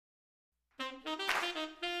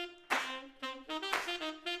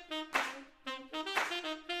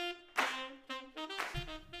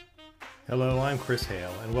Hello, I'm Chris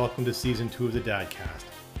Hale, and welcome to Season 2 of the Dadcast,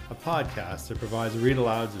 a podcast that provides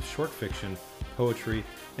read-alouds of short fiction, poetry,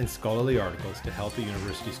 and scholarly articles to help a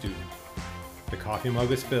university student. The coffee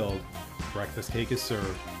mug is filled, breakfast cake is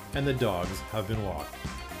served, and the dogs have been walked.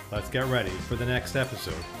 Let's get ready for the next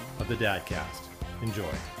episode of the Dadcast. Enjoy.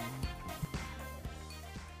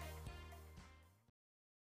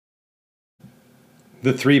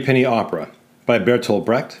 The Threepenny Opera by Bertolt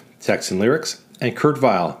Brecht, text and lyrics, and Kurt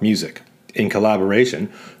Weill, music, in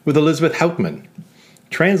collaboration with Elizabeth Hauptmann.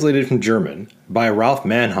 Translated from German by Ralph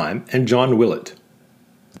Mannheim and John Willett.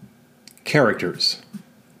 Characters: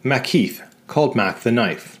 Macheath, called Mac the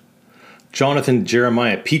Knife. Jonathan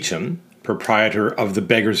Jeremiah Peacham, proprietor of the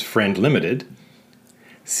Beggar's Friend Limited.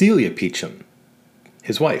 Celia Peacham,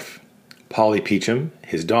 his wife. Polly Peacham,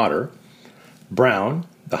 his daughter. Brown,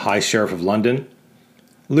 the High Sheriff of London.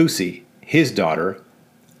 Lucy, his daughter.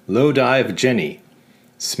 Lowdive Jenny.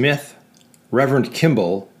 Smith, Reverend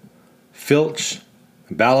Kimball. Filch,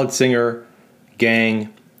 ballad singer.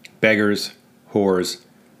 Gang, beggars, whores,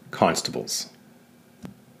 constables.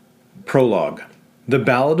 Prologue. The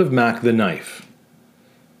Ballad of Mac the Knife.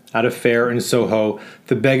 At a fair in Soho,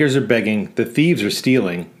 the beggars are begging, the thieves are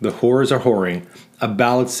stealing, the whores are whoring, a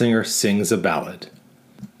ballad singer sings a ballad.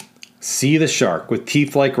 See the shark with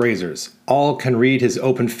teeth like razors, all can read his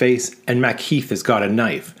open face, and Macheath has got a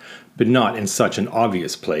knife, but not in such an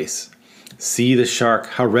obvious place. See the shark,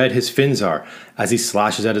 how red his fins are, as he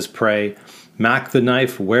slashes at his prey. Mac the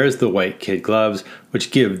Knife wears the white kid gloves, which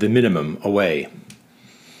give the minimum away.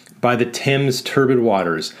 By the Thames' turbid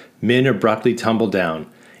waters, men abruptly tumble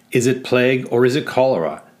down. Is it plague, or is it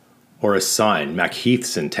cholera, or a sign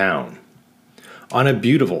Macheath's in town? On a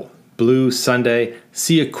beautiful, blue Sunday,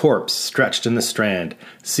 see a corpse stretched in the Strand,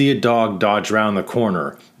 see a dog dodge round the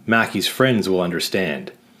corner, Mackie's friends will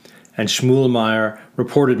understand. And Schmuelmeyer,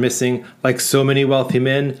 reported missing, like so many wealthy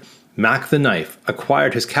men, Mac the Knife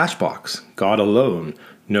acquired his cash box. God alone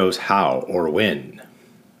knows how or when.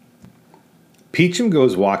 Peacham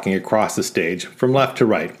goes walking across the stage from left to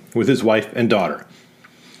right with his wife and daughter.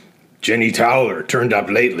 Jenny Towler turned up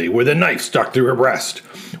lately with a knife stuck through her breast,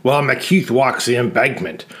 while Macheath walks the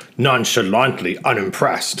embankment, nonchalantly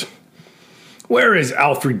unimpressed. Where is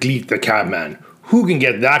Alfred Gleet the cabman? Who can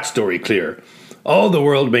get that story clear? All the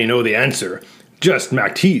world may know the answer, just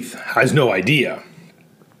Macheath has no idea.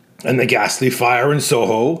 And the ghastly fire in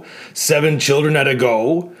Soho, 7 children at a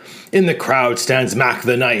go. In the crowd stands Mac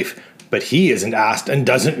the Knife, but he isn't asked and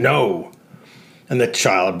doesn't know. And the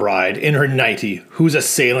child bride in her nightie, whose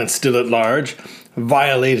assailant still at large,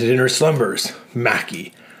 violated in her slumbers.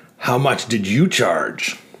 Mackie, how much did you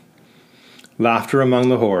charge? Laughter among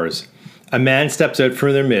the whores. A man steps out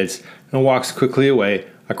from their midst and walks quickly away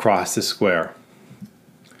across the square.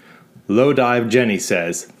 Lowdive Jenny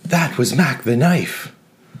says, "That was Mac the Knife."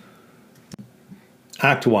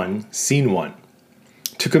 Act 1, Scene 1.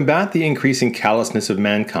 To combat the increasing callousness of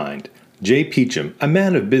mankind, J. Peacham, a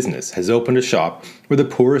man of business, has opened a shop where the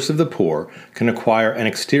poorest of the poor can acquire an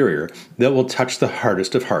exterior that will touch the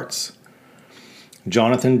hardest of hearts.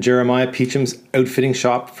 Jonathan Jeremiah Peacham's outfitting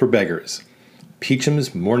shop for beggars.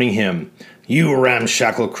 Peacham's morning hymn. You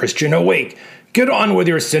ramshackle Christian, awake! Get on with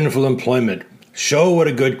your sinful employment. Show what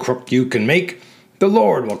a good crook you can make. The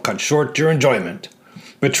Lord will cut short your enjoyment.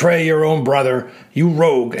 Betray your own brother, you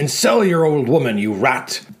rogue, and sell your old woman, you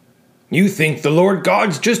rat. You think the Lord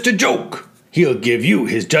God's just a joke. He'll give you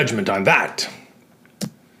his judgment on that.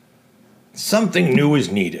 Something new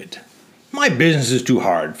is needed. My business is too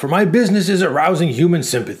hard, for my business is arousing human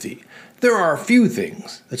sympathy. There are a few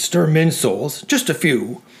things that stir men's souls, just a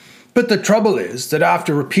few. But the trouble is that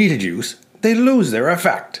after repeated use, they lose their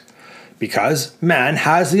effect. Because man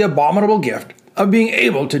has the abominable gift of being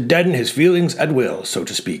able to deaden his feelings at will, so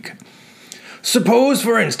to speak. Suppose,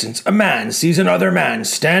 for instance, a man sees another man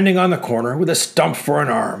standing on the corner with a stump for an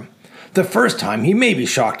arm. The first time he may be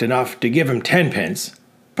shocked enough to give him 10 pence,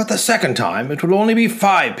 but the second time it will only be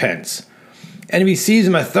 5 pence. And if he sees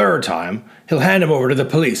him a third time, he'll hand him over to the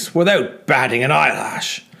police without batting an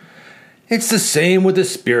eyelash. It's the same with the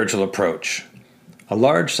spiritual approach. A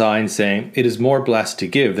large sign saying it is more blessed to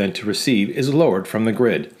give than to receive is lowered from the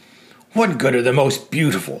grid. What good are the most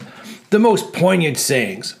beautiful, the most poignant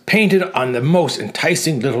sayings painted on the most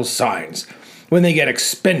enticing little signs when they get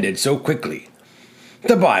expended so quickly?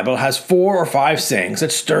 The Bible has 4 or 5 sayings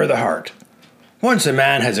that stir the heart. Once a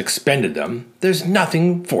man has expended them, there's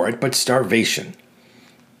nothing for it but starvation.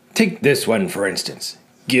 Take this one, for instance.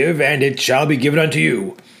 Give, and it shall be given unto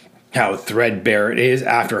you. How threadbare it is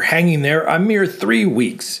after hanging there a mere 3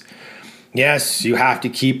 weeks. Yes, you have to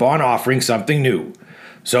keep on offering something new.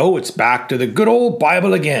 So it's back to the good old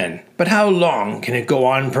Bible again. But how long can it go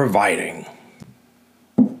on providing?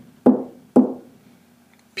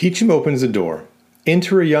 Peachum opens the door.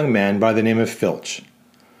 Enter a young man by the name of Filch.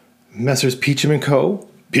 Messrs. Peachum & Co.?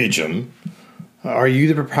 Peachum? Are you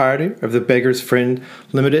the proprietor of the Beggar's Friend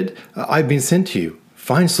Limited? I've been sent to you.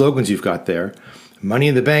 Fine slogans you've got there. Money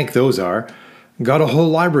in the bank, those are. Got a whole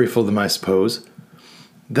library full of them, I suppose.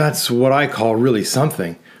 That's what I call really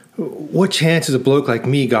something. What chance has a bloke like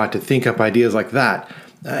me got to think up ideas like that?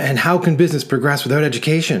 And how can business progress without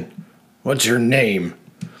education? What's your name?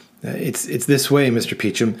 It's this way, Mr.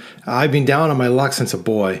 Peachum. I've been down on my luck since a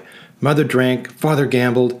boy. Mother drank, father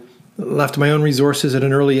gambled, left my own resources at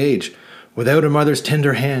an early age. Without a mother's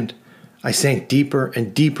tender hand, I sank deeper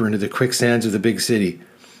and deeper into the quicksands of the big city.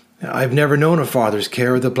 I've never known a father's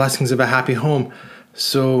care or the blessings of a happy home.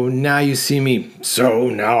 So now you see me. So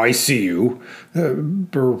now I see you.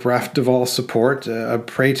 Bereft of all support, a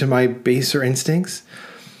prey to my baser instincts.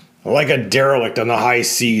 Like a derelict on the high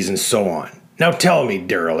seas and so on. Now tell me,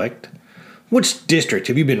 derelict, which district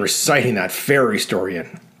have you been reciting that fairy story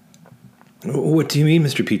in? What do you mean,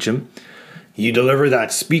 Mr. Peachum? You deliver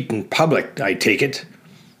that speech in public, I take it.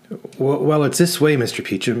 Well, it's this way, Mr.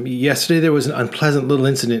 Peachum. Yesterday there was an unpleasant little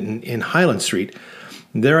incident in Highland Street.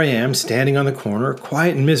 There I am, standing on the corner,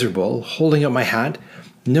 quiet and miserable, holding up my hat.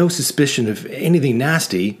 No suspicion of anything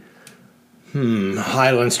nasty.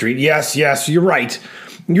 Highland Street. Yes, you're right.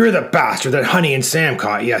 You're the bastard that Honey and Sam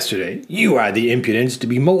caught yesterday. You had the impudence to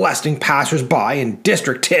be molesting passers-by in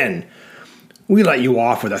District 10. We let you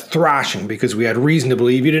off with a thrashing because we had reason to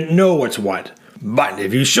believe you didn't know what's what. But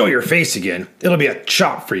if you show your face again, it'll be a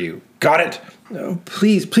chop for you. Got it?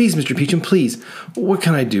 Please, Mr. Peachum, please. What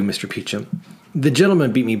can I do, Mr. Peachum? The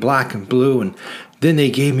gentleman beat me black and blue, and then they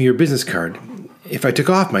gave me your business card. If I took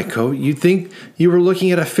off my coat, you'd think you were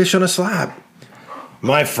looking at a fish on a slab.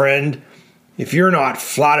 My friend, if you're not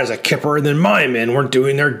flat as a kipper, then my men weren't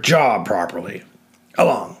doing their job properly.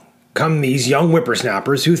 Along come these young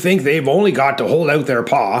whippersnappers who think they've only got to hold out their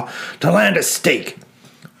paw to land a steak.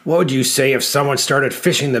 What would you say if someone started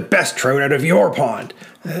fishing the best trout out of your pond?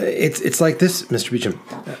 It's like this, Mr. Beecham.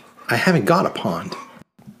 I haven't got a pond.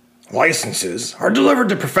 Licenses are delivered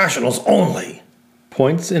to professionals only.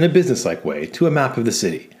 Points in a businesslike way to a map of the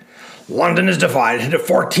city. London is divided into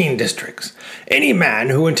 14 districts. Any man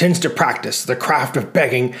who intends to practice the craft of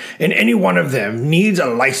begging in any one of them needs a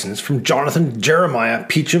license from Jonathan Jeremiah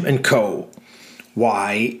Peachum & Co.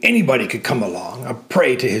 Why, anybody could come along, a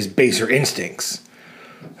prey to his baser instincts.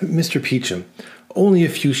 Mr. Peachum, only a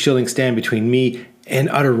few shillings stand between me and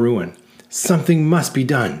utter ruin. Something must be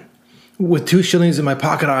done. With 2 shillings in my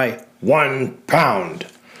pocket, £1.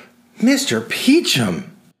 Mr. Peachum!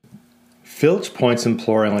 Filch points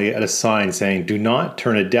imploringly at a sign saying, "Do not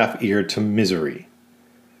turn a deaf ear to misery."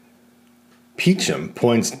 Peachum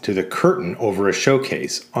points to the curtain over a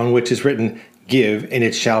showcase on which is written, "Give, and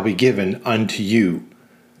it shall be given unto you."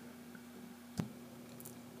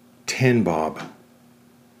 10 bob.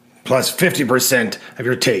 Plus 50% of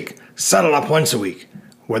your take. Settle up once a week.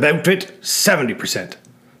 With outfit, 70%.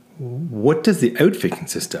 What does the outfit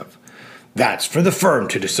consist of? That's for the firm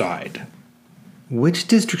to decide. Which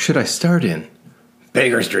district should I start in?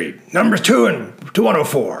 Baker Street, numbers 2 and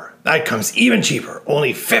 104. That comes even cheaper,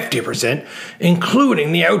 only 50%,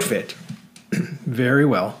 including the outfit. Very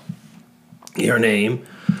well. Your name?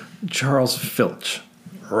 Charles Filch.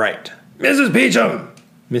 Right. Mrs. Peachum!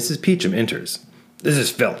 Mrs. Peachum enters. This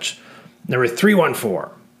is Filch, number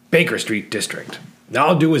 314, Baker Street District.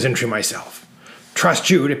 I'll do his entry myself. Trust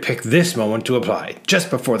you to pick this moment to apply, just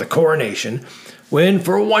before the coronation, when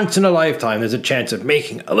for once in a lifetime there's a chance of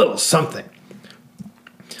making a little something.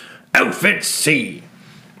 Outfit C.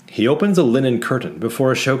 He opens a linen curtain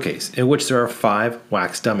before a showcase in which there are 5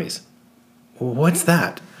 wax dummies. What's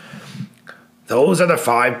that? Those are the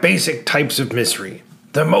 5 basic types of misery,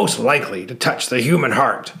 the most likely to touch the human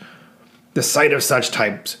heart. The sight of such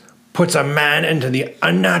types puts a man into the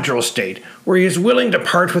unnatural state where he is willing to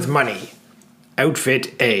part with money.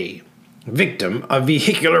 Outfit A. Victim of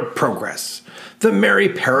vehicular progress. The merry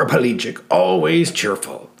paraplegic, always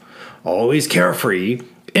cheerful, always carefree,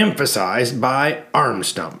 emphasized by arm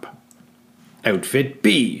stump. Outfit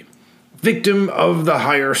B. Victim of the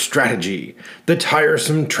higher strategy. The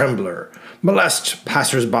tiresome trembler. Molests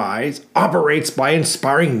passers-by, operates by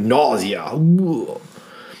inspiring nausea.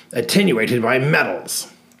 Attenuated by metals.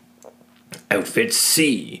 Outfit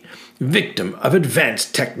C. Victim of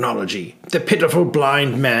advanced technology. The pitiful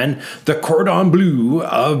blind man, the cordon bleu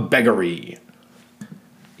of beggary.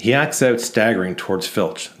 He acts out staggering towards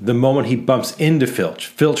Filch. The moment he bumps into Filch,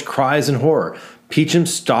 Filch cries in horror. Peachum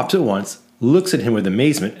stops at once, looks at him with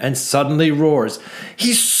amazement, and suddenly roars,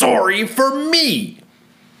 "He's sorry for me!"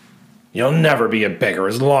 "You'll never be a beggar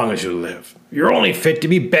as long as you live. You're only fit to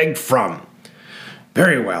be begged from.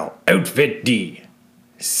 Very well, outfit D.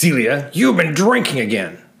 Celia, you've been drinking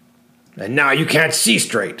again. And now you can't see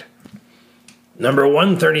straight. Number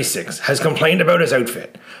 136 has complained about his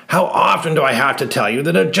outfit. How often do I have to tell you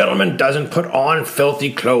that a gentleman doesn't put on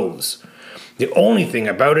filthy clothes? The only thing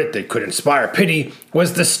about it that could inspire pity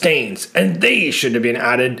was the stains, and they should have been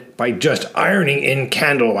added by just ironing in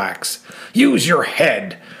candle wax. Use your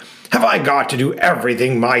head. Have I got to do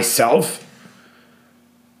everything myself?"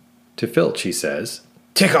 To Filch, he says,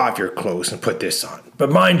 "Take off your clothes and put this on.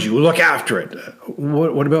 But mind you, look after it."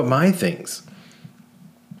 What about my things?"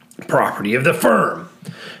 "Property of the firm.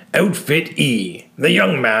 Outfit E, the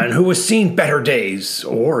young man who has seen better days,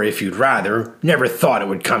 or, if you'd rather, never thought it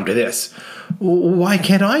would come to this." "Why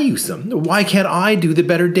can't I use them? Why can't I do the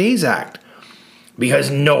Better Days Act?"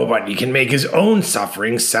 "Because nobody can make his own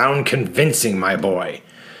suffering sound convincing, my boy.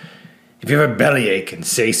 If you have a bellyache and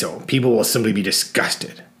say so, people will simply be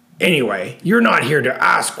disgusted. Anyway, you're not here to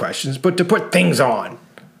ask questions, but to put things on."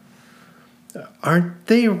 "Aren't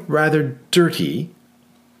they rather dirty?"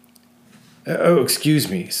 Excuse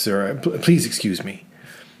me, sir. Please excuse me."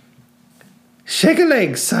 "Shake a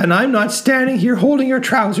leg, son. I'm not standing here holding your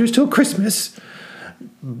trousers till Christmas."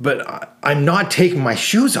 "But I'm not taking my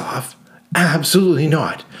shoes off. Absolutely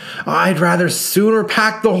not. I'd rather sooner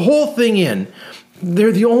pack the whole thing in.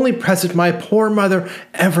 They're the only present my poor mother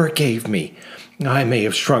ever gave me. I may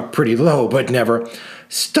have shrunk pretty low, but never—"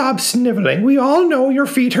 "Stop sniveling. We all know your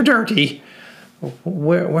feet are dirty."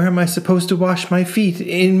 Where am I supposed to wash my feet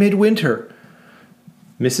in midwinter?"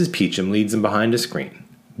 Mrs. Peachum leads him behind a screen.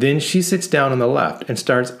 Then she sits down on the left and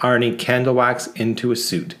starts ironing candle wax into a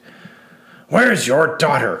suit. "Where's your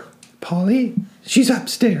daughter?" "Polly, she's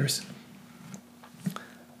upstairs."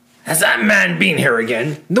 "Has that man been here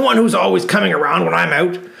again? The one who's always coming around when I'm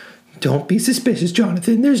out?" "Don't be suspicious,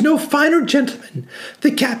 Jonathan. There's no finer gentleman.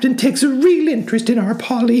 The captain takes a real interest in our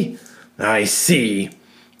Polly." "I see."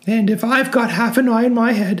 "And if I've got half an eye in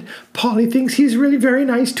my head, Polly thinks he's really very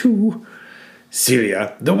nice too."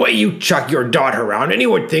 "Celia, the way you chuck your daughter around, and you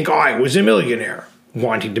would think I was a millionaire.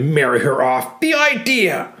 Wanting to marry her off. The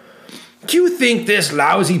idea! Do you think this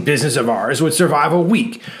lousy business of ours would survive a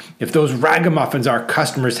week if those ragamuffins our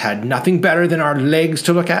customers had nothing better than our legs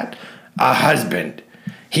to look at? A husband.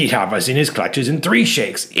 He'd have us in his clutches in 3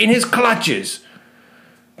 shakes. In his clutches.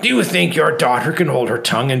 Do you think your daughter can hold her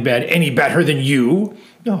tongue in bed any better than you?"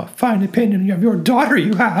 "Oh, fine opinion of your daughter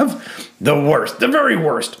you have." "The worst, the very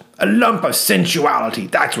worst. A lump of sensuality,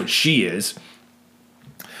 that's what she is."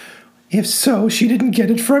 "If so, she didn't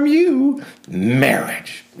get it from you."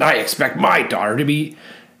 "Marriage. I expect my daughter to be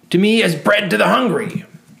to me as bread to the hungry.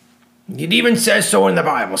 It even says so in the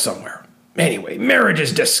Bible somewhere. Anyway, marriage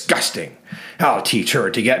is disgusting. I'll teach her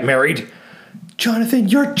to get married." "Jonathan,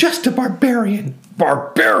 you're just a barbarian."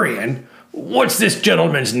 "Barbarian? What's this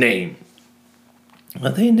gentleman's name?"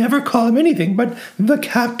 "Well, they never call him anything but the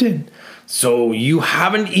captain." "So you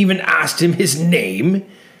haven't even asked him his name?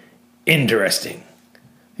 Interesting."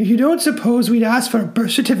 "You don't suppose we'd ask for a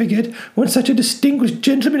birth certificate when such a distinguished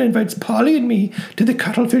gentleman invites Polly and me to the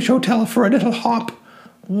Cuttlefish Hotel for a little hop?"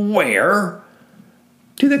 "Where?"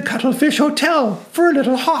 "To the Cuttlefish Hotel for a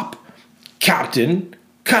little hop." "Captain,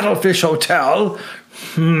 Cuttlefish Hotel?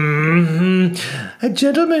 A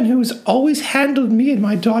gentleman who's always handled me and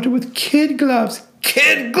my daughter with kid gloves."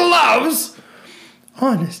 "Kid gloves?"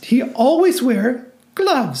 "Honest, he always wear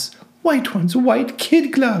gloves. White ones, white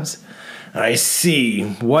kid gloves." "I see.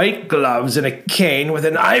 White gloves and a cane with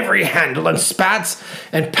an ivory handle and spats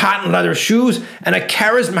and patent leather shoes and a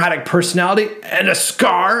charismatic personality and a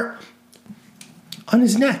scar." "On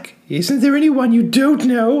his neck. Isn't there anyone you don't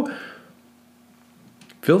know?"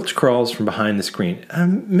 Filch crawls from behind the screen.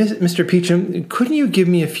 Mr. Peachum, couldn't you give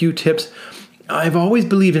me a few tips? I've always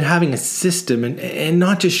believed in having a system and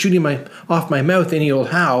not just shooting off my mouth any old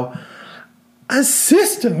how." "A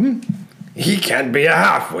system?" "He can't be a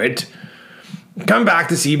half-wit. Come back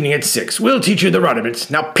this evening at 6. We'll teach you the rudiments.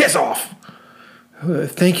 Now piss off."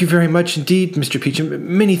 Thank you very much indeed, Mr. Peachum.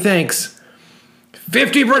 Many thanks."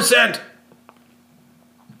 50%.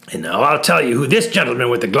 And now I'll tell you who this gentleman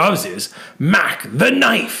with the gloves is. Mac the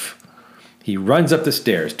Knife. He runs up the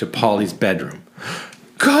stairs to Polly's bedroom.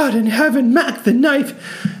 "God in heaven, Mac the Knife!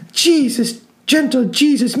 Jesus, gentle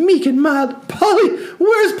Jesus, meek and mild. Polly,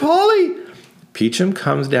 where's Polly?" Peachum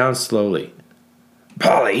comes down slowly.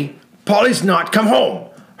 "Polly's not come home.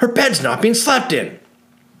 Her bed's not been slept in."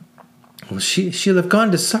 Well, she'll have gone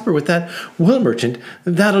to supper with that will merchant.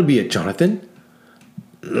 That'll be it, Jonathan.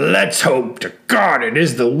 Let's hope to God it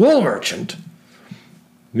is the wool merchant.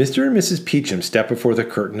 Mr. and Mrs. Peachum step before the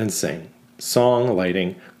curtain and sing. Song,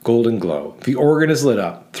 lighting, golden glow. The organ is lit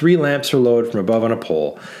up. 3 lamps are lowered from above on a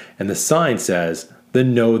pole, and the sign says, the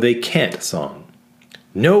No They Can't song.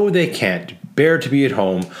 No, they can't. Bear to be at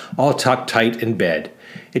home, all tucked tight in bed.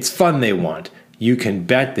 It's fun they want. You can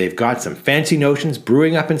bet they've got some fancy notions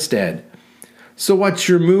brewing up instead. So what's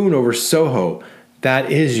your moon over Soho?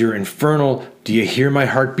 That is your infernal, do you hear my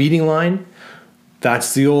heart beating line?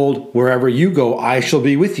 That's the old, wherever you go, I shall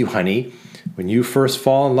be with you, honey, when you first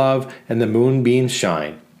fall in love and the moonbeams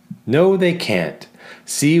shine. No, they can't.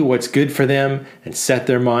 See what's good for them and set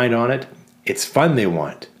their mind on it. It's fun they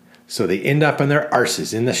want, so they end up on their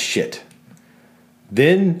arses in the shit.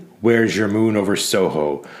 Then, where's your moon over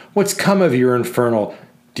Soho? What's come of your infernal,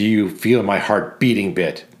 do you feel my heart beating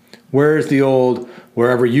bit? Where's the old,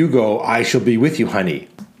 wherever you go, I shall be with you, honey,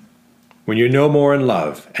 when you're no more in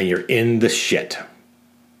love and you're in the shit.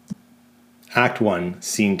 Act 1,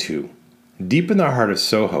 Scene 2. Deep in the heart of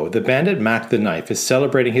Soho, the bandit Mac the Knife is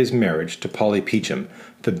celebrating his marriage to Polly Peachum,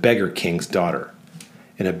 the beggar king's daughter.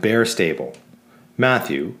 In a bare stable,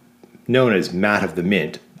 Matthew, known as Matt of the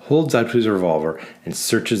Mint, holds out his revolver and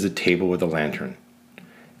searches the table with a lantern.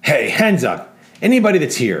 Hey, hands up! Anybody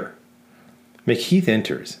that's here! McHeath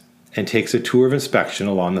enters and takes a tour of inspection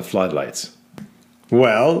along the floodlights.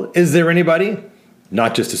 Well, is there anybody?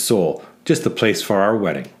 Not just a soul, just the place for our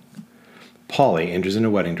wedding. Polly enters in a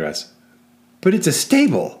wedding dress. But it's a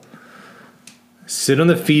stable. Sit on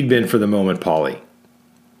the feed bin for the moment, Polly.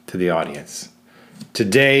 To the audience.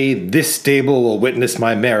 Today, this stable will witness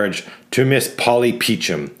my marriage to Miss Polly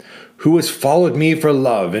Peachum, who has followed me for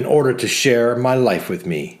love in order to share my life with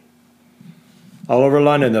me. All over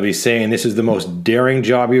London, they'll be saying this is the most daring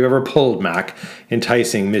job you've ever pulled, Mac,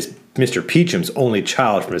 enticing Mr. Peachum's only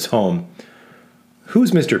child from his home.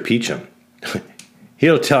 Who's Mr. Peachum?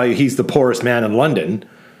 He'll tell you he's the poorest man in London.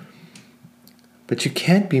 But you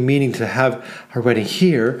can't be meaning to have our wedding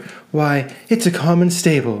here. Why, it's a common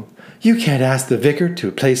stable. You can't ask the vicar to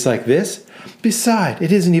a place like this. Besides,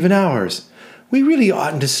 it isn't even ours. We really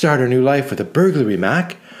oughtn't to start our new life with a burglary,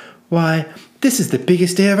 Mac. Why, this is the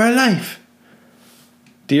biggest day of our life.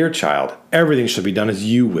 Dear child, everything shall be done as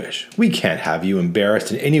you wish. We can't have you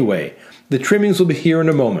embarrassed in any way. The trimmings will be here in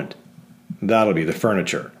a moment. That'll be the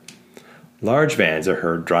furniture. Large vans are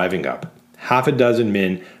heard driving up. 6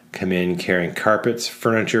 men come in carrying carpets,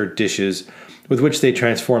 furniture, dishes, with which they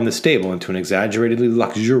transform the stable into an exaggeratedly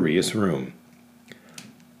luxurious room.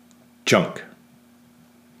 Junk.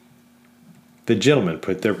 The gentlemen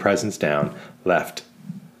put their presents down, left,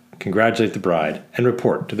 congratulate the bride, and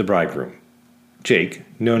report to the bridegroom. Jake,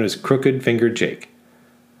 known as Crooked-Fingered Jake.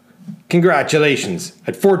 Congratulations!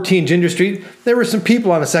 At 14 Ginger Street, there were some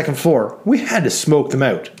people on the 2nd floor. We had to smoke them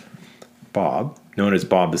out. Bob, known as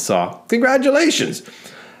Bob the Saw. Congratulations!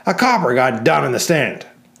 A copper got down in the stand.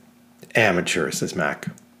 Amateur, says Mac.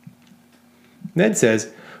 Ned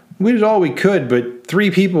says, we did all we could, but 3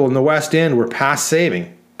 people in the West End were past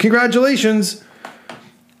saving. Congratulations!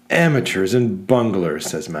 Amateurs and bunglers,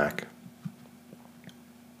 says Mac.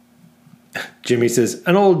 Jimmy says,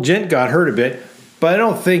 an old gent got hurt a bit, but I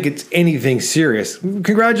don't think it's anything serious.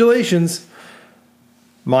 Congratulations.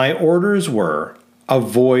 My orders were,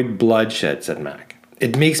 avoid bloodshed, said Mac.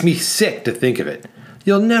 It makes me sick to think of it.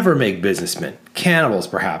 You'll never make businessmen. Cannibals,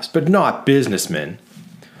 perhaps, but not businessmen.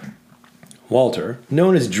 Walter,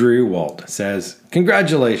 known as Dreary Walt, says,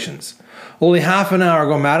 congratulations. Only half an hour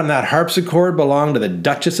ago, madam, that harpsichord belonged to the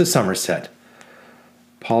Duchess of Somerset.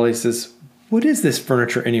 Polly says, what is this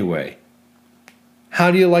furniture anyway? How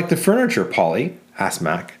do you like the furniture, Polly? Asked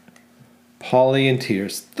Mac. Polly in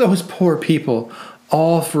tears. Those poor people,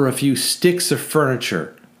 all for a few sticks of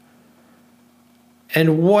furniture.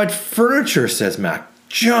 And what furniture, says Mac.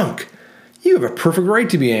 Junk. You have a perfect right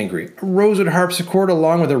to be angry. A rosewood harpsichord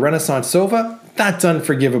along with a Renaissance sofa? That's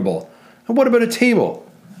unforgivable. And what about a table?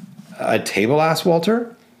 A table, asked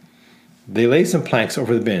Walter. They lay some planks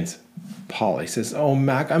over the bins. Polly says, oh,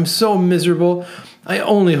 Mac, I'm so miserable. I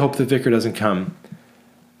only hope the vicar doesn't come.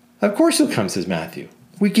 Of course he'll come, says Matthew.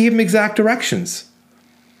 We gave him exact directions.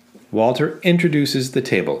 Walter introduces the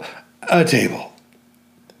table. A table.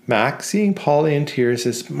 Mac, seeing Polly in tears,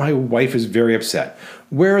 says, my wife is very upset.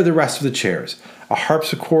 Where are the rest of the chairs? A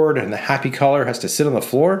harpsichord and the happy color has to sit on the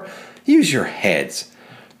floor? Use your heads.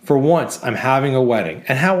 For once, I'm having a wedding.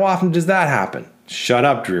 And how often does that happen? Shut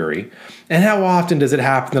up, Dreary. And how often does it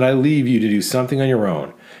happen that I leave you to do something on your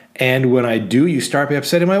own? And when I do, you start by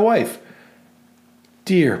upsetting my wife.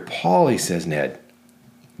 Dear Polly, says Ned.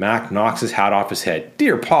 Mac knocks his hat off his head.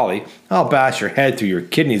 Dear Polly, I'll bash your head through your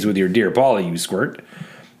kidneys with your dear Polly, you squirt.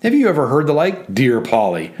 Have you ever heard the like? Dear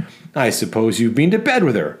Polly. I suppose you've been to bed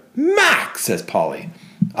with her. Mac, says Polly.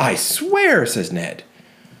 I swear, says Ned.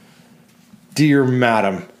 Dear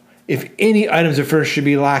madam, if any items of furniture should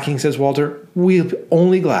be lacking, says Walter, we'll be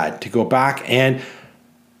only glad to go back and...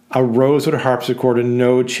 A rosewood harpsichord and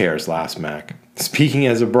no chairs, laughs Mac. Speaking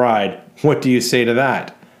as a bride, what do you say to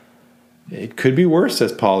that? It could be worse,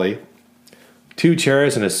 says Polly. 2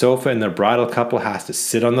 chairs and a sofa, and the bridal couple has to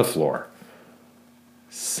sit on the floor.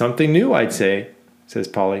 Something new, I'd say, says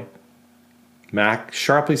Polly. Mac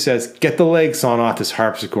sharply says, get the legs sawn off this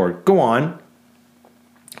harpsichord. Go on.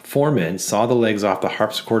 4 men saw the legs off the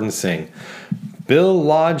harpsichord and sing. Bill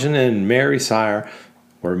Lodgen and Mary Sire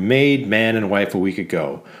were made man and wife a week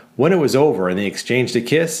ago. When it was over and they exchanged a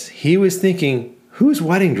kiss, he was thinking, whose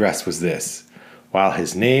wedding dress was this? While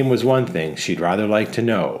his name was one thing she'd rather like to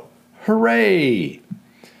know. Hooray!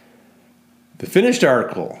 The finished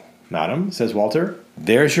article, madam, says Walter.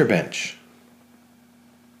 There's your bench.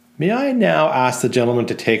 May I now ask the gentleman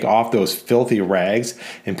to take off those filthy rags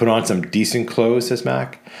and put on some decent clothes, says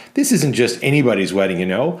Mac. This isn't just anybody's wedding, you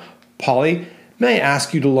know. Polly, may I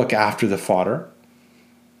ask you to look after the fodder?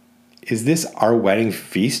 Is this our wedding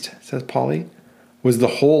feast, says Polly. Was the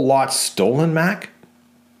whole lot stolen, Mac?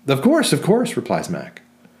 Of course, replies Mac.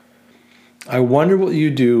 I wonder what you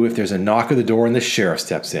do if there's a knock at the door and the sheriff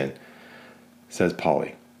steps in, says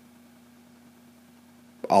Polly.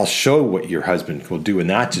 I'll show what your husband will do in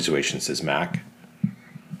that situation, says Mac.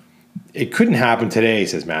 It couldn't happen today,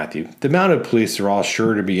 says Matthew. The mounted police are all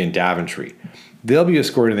sure to be in Daventry. They'll be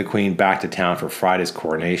escorting the Queen back to town for Friday's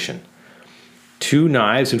coronation. 2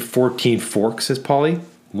 knives and 14 forks, says Polly.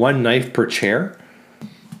 1 knife per chair.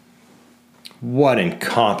 What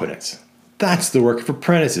incompetence. That's the work of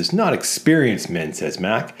apprentices, not experienced men, says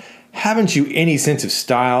Mac. Haven't you any sense of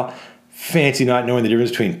style? Fancy not knowing the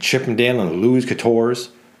difference between Chippendale and Louis XIV.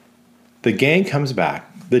 The gang comes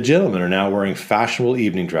back. The gentlemen are now wearing fashionable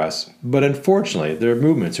evening dress, but unfortunately their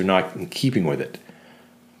movements are not in keeping with it.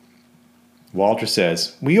 Walter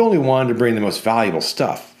says, we only wanted to bring the most valuable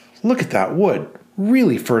stuff. Look at that wood.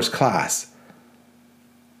 Really first class.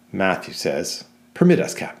 Matthew says, permit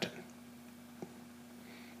us, Captain.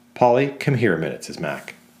 Polly, come here a minute, says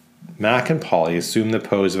Mac. Mac and Polly assume the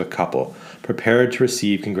pose of a couple, prepared to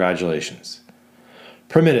receive congratulations.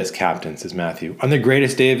 Permit us, Captain, says Matthew, on the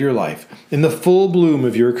greatest day of your life, in the full bloom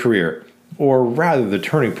of your career, or rather the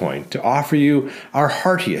turning point, to offer you our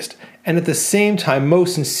heartiest and at the same time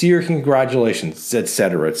most sincere congratulations,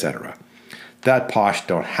 etc., etc. That posh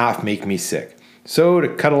don't half make me sick. So, to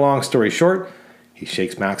cut a long story short, he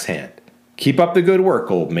shakes Mac's hand. Keep up the good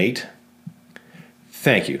work, old mate.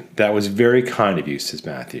 Thank you. That was very kind of you, says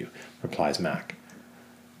Matthew, replies Mac.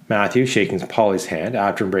 Matthew, shaking Polly's hand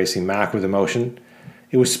after embracing Mac with emotion.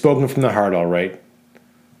 It was spoken from the heart, all right.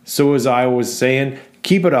 So as I was saying,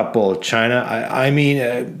 keep it up, old China. I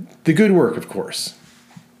mean, the good work, of course.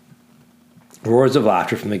 Roars of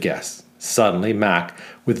laughter from the guests. Suddenly, Mac,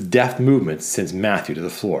 with deft movements, sends Matthew to the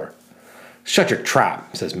floor. Shut your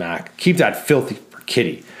trap, says Mac. Keep that filthy for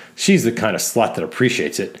Kitty. She's the kind of slut that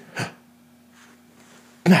appreciates it.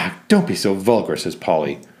 Mac, don't be so vulgar, says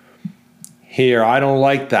Polly. Here, I don't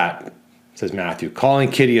like that, says Matthew,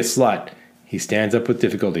 calling Kitty a slut. He stands up with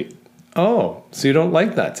difficulty. Oh, so you don't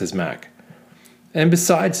like that, says Mac. And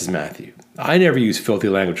besides, says Matthew, I never use filthy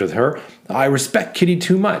language with her. I respect Kitty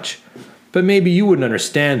too much. But maybe you wouldn't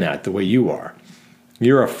understand that the way you are.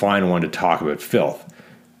 You're a fine one to talk about filth.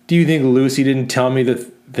 Do you think Lucy didn't tell me the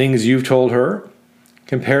things you've told her?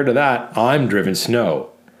 Compared to that, I'm driven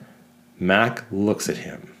snow. Mac looks at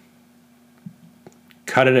him.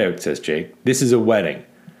 Cut it out, says Jake. This is a wedding.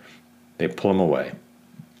 They pull him away.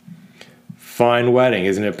 Fine wedding,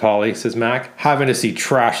 isn't it, Polly, says Mac. Having to see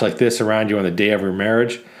trash like this around you on the day of your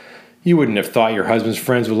marriage. You wouldn't have thought your husband's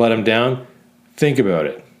friends would let him down. Think about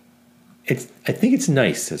it. I think it's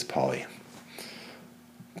nice, says Polly.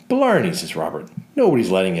 Blarney, says Robert.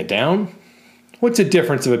 Nobody's letting it down. What's the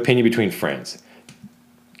difference of opinion between friends?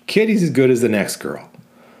 Kitty's as good as the next girl.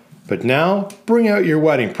 But now, bring out your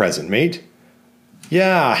wedding present, mate.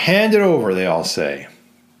 Yeah, hand it over, they all say.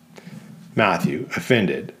 Matthew,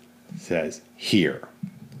 offended, says, here.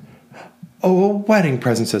 Oh, a wedding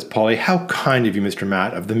present, says Polly. How kind of you, Mr.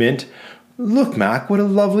 Matt of the Mint. Look, Mac, what a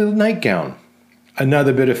lovely nightgown.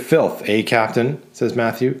 Another bit of filth, eh, Captain, says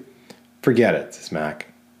Matthew. Forget it, says Mac.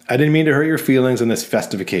 I didn't mean to hurt your feelings on this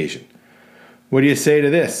festive occasion. What do you say to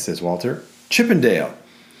this, says Walter. Chippendale.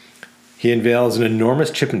 He unveils an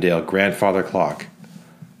enormous Chippendale grandfather clock.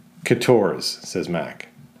 14, says Mac.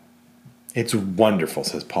 It's wonderful,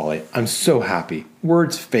 says Polly. I'm so happy.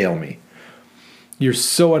 Words fail me. You're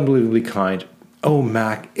so unbelievably kind. Oh,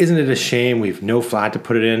 Mac, isn't it a shame we've no flat to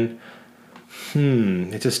put it in?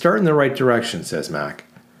 It's a start in the right direction, says Mac.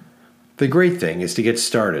 The great thing is to get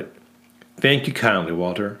started. Thank you kindly,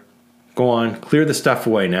 Walter. Go on, clear the stuff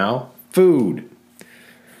away now. Food!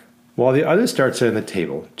 While the others start setting the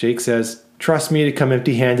table, Jake says, trust me to come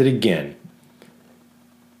empty-handed again.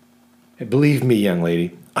 Believe me, young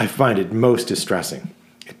lady, I find it most distressing.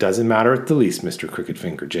 It doesn't matter at the least, Mr. Crooked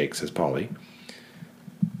Finger, Jake, says Polly.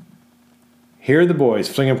 Here are the boys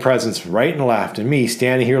flinging presents right and left, and me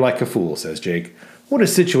standing here like a fool, says Jake. What a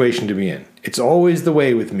situation to be in. It's always the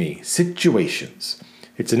way with me. Situations.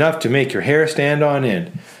 It's enough to make your hair stand on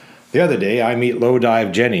end. The other day I meet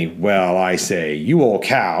Low-Dive Jenny. Well, I say, you old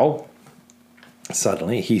cow.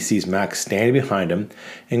 Suddenly he sees Mac standing behind him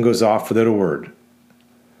and goes off without a word.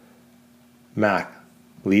 Mac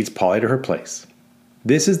leads Polly to her place.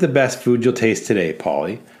 This is the best food you'll taste today,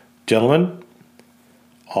 Polly. Gentlemen,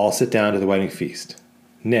 all sit down to the wedding feast.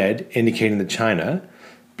 Ned, indicating the china.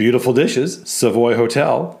 Beautiful dishes, Savoy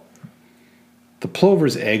Hotel. The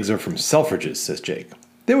plover's eggs are from Selfridge's, says Jake.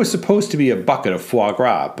 There was supposed to be a bucket of foie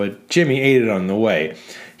gras, but Jimmy ate it on the way.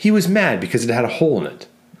 He was mad because it had a hole in it.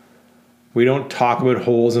 We don't talk about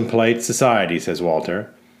holes in polite society, says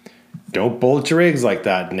Walter. Don't bullet your eggs like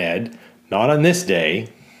that, Ned. Not on this day.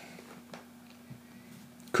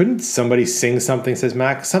 Couldn't somebody sing something, says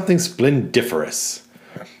Mac. Something splendiferous.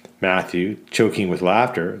 Matthew, choking with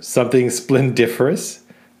laughter. Something splendiferous?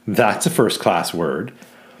 That's a first-class word.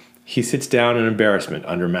 He sits down in embarrassment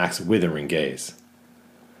under Mac's withering gaze.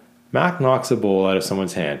 Mac knocks a bowl out of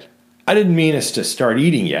someone's hand. I didn't mean us to start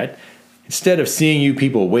eating yet. Instead of seeing you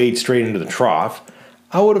people wade straight into the trough,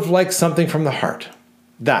 I would have liked something from the heart.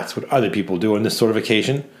 That's what other people do on this sort of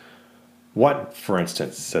occasion. What, for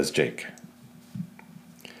instance, says Jake.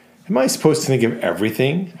 Am I supposed to think of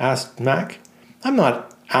everything? Asked Mac. I'm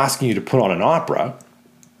not asking you to put on an opera,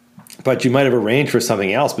 but you might have arranged for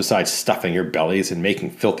something else besides stuffing your bellies and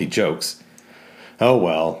making filthy jokes. Oh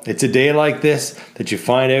well, it's a day like this that you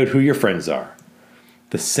find out who your friends are.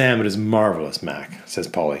 The salmon is marvelous, Mac, says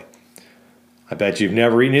Polly. I bet you've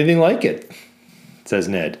never eaten anything like it, says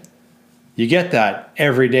Ned. You get that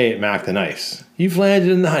every day at Mac the Knife's. You've landed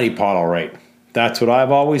in the honey pot all right. That's what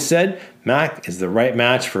I've always said. Mac is the right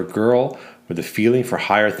match for a girl with a feeling for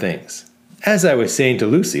higher things. As I was saying to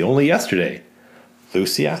Lucy only yesterday.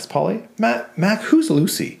 Lucy, asked Polly. Mac, who's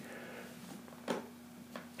Lucy?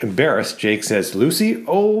 Embarrassed, Jake says, Lucy?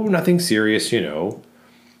 Oh, nothing serious, you know.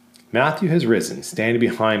 Matthew has risen, standing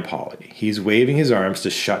behind Polly. He's waving his arms to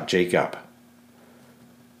shut Jake up.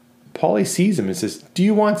 Polly sees him and says, Do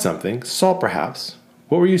you want something? Salt, perhaps?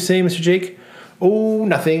 What were you saying, Mr. Jake? Oh,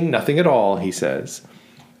 nothing at all, he says.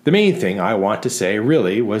 The main thing I want to say,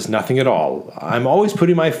 really, was nothing at all. I'm always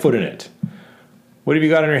putting my foot in it. What have you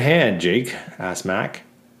got in your hand, Jake? Asked Mac.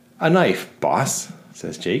 A knife, boss,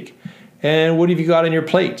 says Jake. And what have you got on your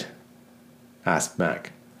plate? Asked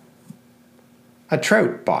Mac. A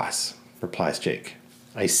trout, boss, replies Jake.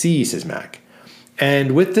 I see, says Mac.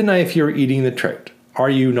 And with the knife you're eating the trout, are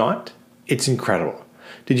you not? It's incredible.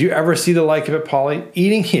 Did you ever see the like of it, Polly?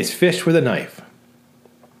 Eating his fish with a knife.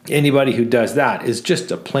 Anybody who does that is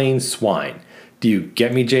just a plain swine. Do you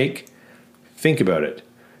get me, Jake? Think about it.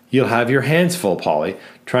 You'll have your hands full, Polly,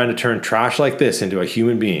 trying to turn trash like this into a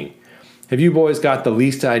human being. Have you boys got the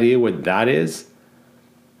least idea what that is?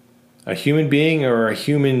 A human being or a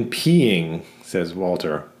human peeing, says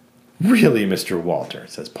Walter. Really, Mr. Walter,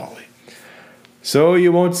 says Polly. So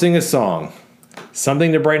you won't sing a song.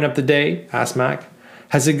 Something to brighten up the day? Asked Mac.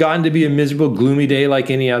 Has it gotten to be a miserable, gloomy day like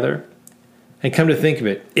any other? And come to think of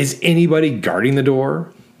it, is anybody guarding the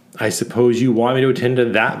door? I suppose you want me to attend to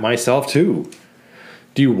that myself, too.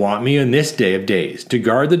 Do you want me on this day of days to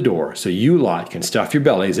guard the door so you lot can stuff your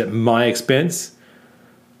bellies at my expense?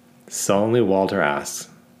 Sullenly, Walter asks,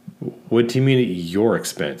 What do you mean at your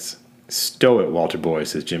expense? Stow it, Walter boy,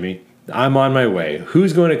 says Jimmy. I'm on my way.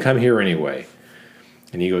 Who's going to come here anyway?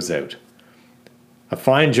 And he goes out. A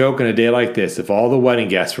fine joke on a day like this if all the wedding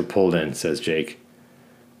guests were pulled in, says Jake.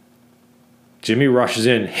 Jimmy rushes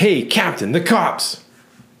in. Hey, Captain, the cops!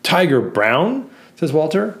 Tiger Brown? Says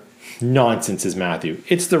Walter. Nonsense, says Matthew.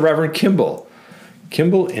 It's the Reverend Kimball.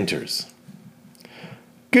 Kimball enters.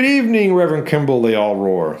 Good evening, Reverend Kimball, they all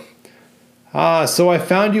roar. Ah, so I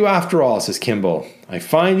found you after all, says Kimball. I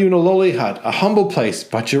find you in a lowly hut, a humble place,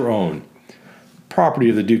 but your own. Property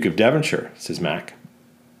of the Duke of Devonshire, says Mac.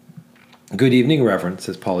 Good evening, Reverend,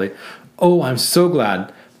 says Polly. Oh, I'm so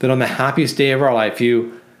glad that on the happiest day of our life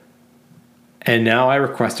you... And now I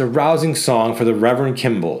request a rousing song for the Reverend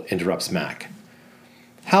Kimball, interrupts Mac.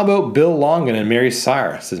 How about Bill Longan and Mary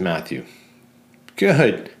Sire, says Matthew.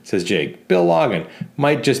 Good, says Jake. Bill Longan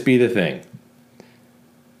might just be the thing.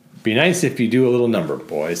 Be nice if you do a little number,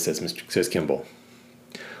 boys, says Kimball.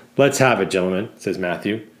 Let's have it, gentlemen, says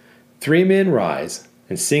Matthew. 3 men rise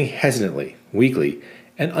and sing hesitantly, weakly,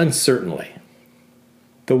 and uncertainly.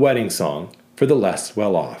 The wedding song for the less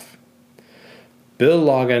well off. Bill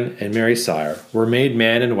Longan and Mary Sire were made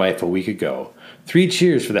man and wife a week ago. 3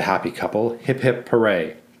 cheers for the happy couple, hip hip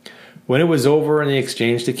hooray. When it was over and they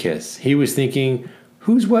exchanged a kiss, he was thinking,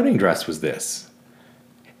 whose wedding dress was this?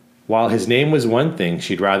 While his name was one thing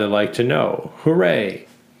she'd rather like to know. Hooray!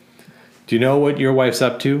 Do you know what your wife's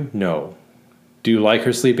up to? No. Do you like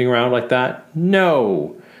her sleeping around like that?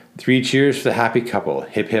 No! 3 cheers for the happy couple,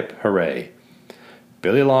 hip hip hooray.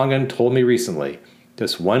 Billy Longan told me recently,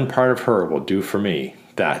 just one part of her will do for me.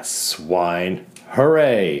 That swine.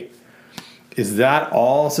 Hooray! Is that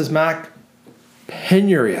all, says Mac?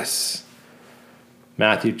 Penurious.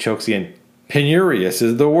 Matthew chokes again. Penurious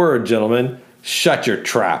is the word, gentlemen. Shut your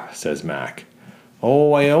trap, says Mac.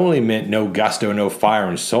 Oh, I only meant no gusto, no fire,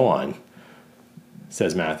 and so on,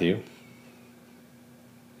 says Matthew.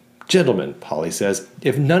 Gentlemen, Polly says,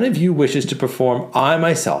 if none of you wishes to perform, I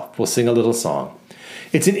myself will sing a little song.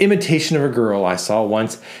 It's an imitation of a girl I saw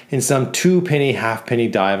once in some 2-penny, halfpenny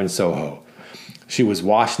dive in Soho. She was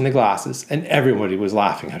washing the glasses, and everybody was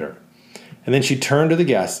laughing at her. And then she turned to the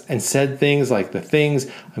guests and said things like the things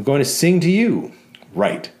I'm going to sing to you.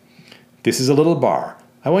 Right. This is a little bar.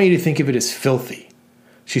 I want you to think of it as filthy.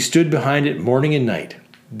 She stood behind it morning and night.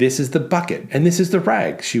 This is the bucket, and this is the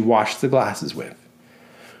rag she washed the glasses with.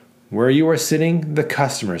 Where you are sitting, the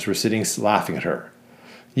customers were sitting laughing at her.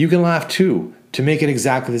 You can laugh too, to make it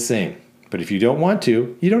exactly the same. But if you don't want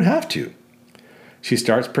to, you don't have to. She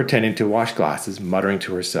starts pretending to wash glasses, muttering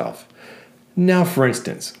to herself. Now, for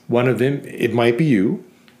instance, one of them, it might be you,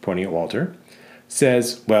 pointing at Walter,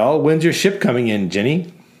 says, well, when's your ship coming in,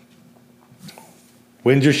 Jenny?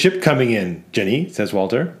 When's your ship coming in, Jenny, says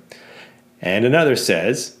Walter. And another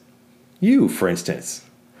says, you, for instance,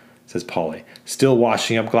 says Polly. Still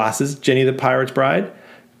washing up glasses, Jenny the Pirate's Bride?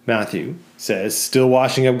 Matthew says, still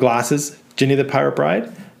washing up glasses, Jenny the Pirate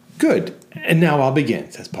Bride? Good, and now I'll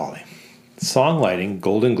begin, says Polly. Song lighting,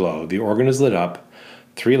 golden glow, the organ is lit up,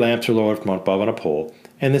 3 lamps are lowered from above on a pole,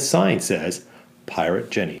 and the sign says, Pirate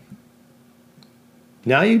Jenny.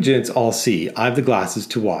 Now you gents all see I've the glasses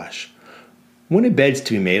to wash. When a bed's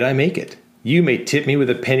to be made, I make it. You may tip me with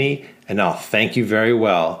a penny, and I'll thank you very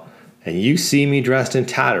well. And you see me dressed in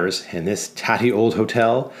tatters in this tatty old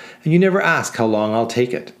hotel, and you never ask how long I'll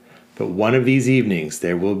take it. But one of these evenings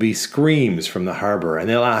there will be screams from the harbor, and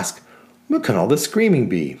they'll ask, what can all this screaming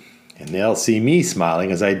be? And they'll see me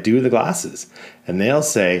smiling as I do the glasses, and they'll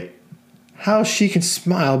say, how she can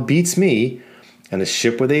smile beats me. And a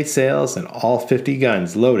ship with 8 sails and all 50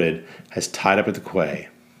 guns loaded has tied up at the quay.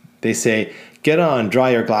 They say, get on, dry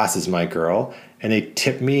your glasses, my girl, and they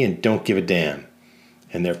tip me and don't give a damn.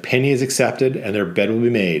 And their penny is accepted, and their bed will be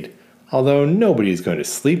made, although nobody is going to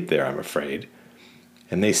sleep there, I'm afraid.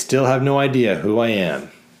 And they still have no idea who I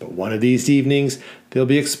am. But one of these evenings, there'll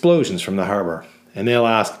be explosions from the harbor, and they'll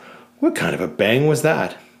ask, what kind of a bang was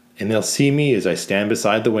that? And they'll see me as I stand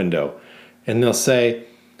beside the window, and they'll say,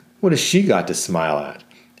 what has she got to smile at?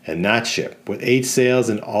 And that ship, with 8 sails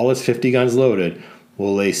and all its 50 guns loaded,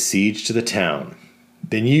 will lay siege to the town.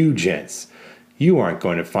 Then you, gents, you aren't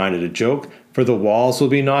going to find it a joke, for the walls will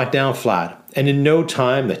be knocked down flat, and in no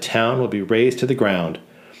time the town will be razed to the ground.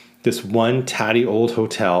 This one tatty old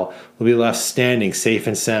hotel will be left standing safe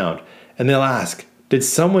and sound, and they'll ask, did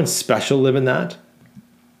someone special live in that?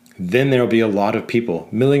 Then there'll be a lot of people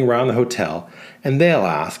milling around the hotel, and they'll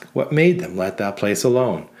ask what made them let that place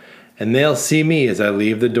alone. And they'll see me as I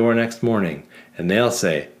leave the door next morning, and they'll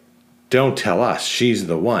say, don't tell us she's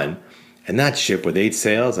the one, and that ship with 8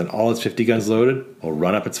 sails and all its 50 guns loaded will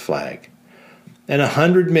run up its flag. And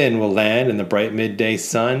 100 men will land in the bright midday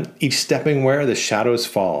sun, each stepping where the shadows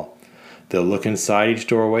fall. They'll look inside each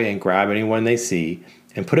doorway and grab anyone they see,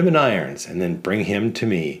 and put him in irons, and then bring him to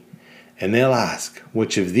me. And they'll ask,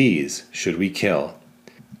 which of these should we kill?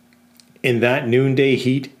 In that noonday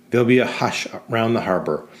heat, there'll be a hush round the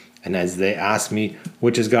harbor, and as they ask me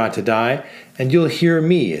which has got to die, and you'll hear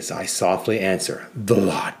me as I softly answer, the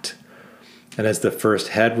lot. And as the first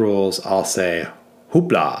head rolls, I'll say,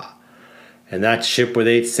 hoopla! And that ship with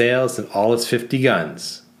 8 sails and all its 50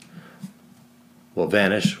 guns will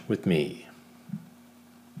vanish with me.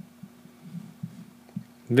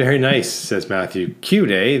 Very nice, says Matthew.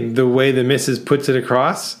 Cute, eh? The way the missus puts it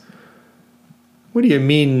across. What do you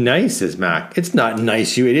mean nice, says Mac. It's not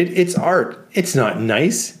nice, you idiot. It's art. It's not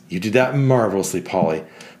nice. You did that marvelously, Polly,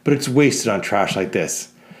 but it's wasted on trash like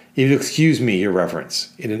this. If you'll excuse me, your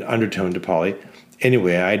reverence, in an undertone to Polly.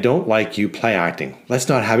 Anyway, I don't like you play acting. Let's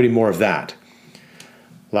not have any more of that.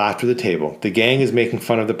 Laughter at the table. The gang is making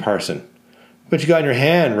fun of the parson. What you got in your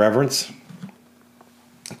hand, reverence?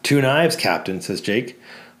 2 knives, Captain, says Jake.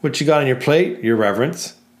 What you got on your plate, your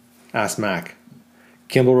reverence? Asks Mac.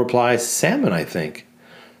 Kimball replies, salmon, I think.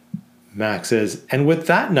 Mac says, and with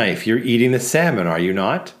that knife you're eating the salmon, are you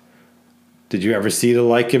not? Did you ever see the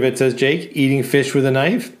like of it, says Jake, eating fish with a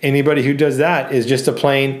knife? Anybody who does that is just a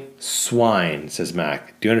plain swine, says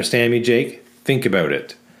Mac. Do you understand me, Jake? Think about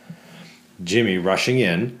it. Jimmy, rushing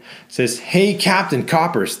in, says, hey, Captain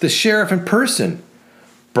Coppers, the sheriff in person.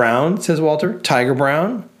 Brown, says Walter. Tiger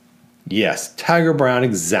Brown? Yes, Tiger Brown,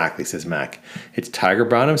 exactly, says Mac. It's Tiger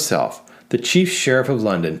Brown himself, the chief sheriff of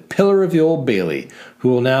London, pillar of the Old Bailey, who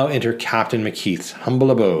will now enter Captain Macheath's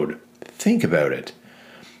humble abode. Think about it.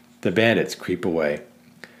 The bandits creep away.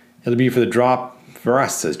 It'll be for the drop for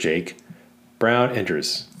us, says Jake. Brown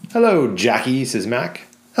enters. Hello, Jackie, says Mac.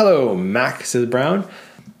 Hello, Mac, says Brown.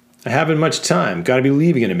 I haven't much time. Got to be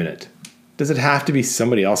leaving in a minute. Does it have to be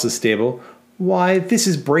somebody else's stable? Why, this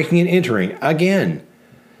is breaking and entering again.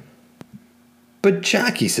 But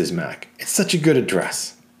Jackie, says Mac, it's such a good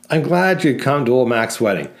address. I'm glad you could come to old Mac's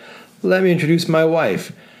wedding. Let me introduce my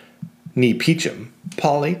wife, Nee Peachum.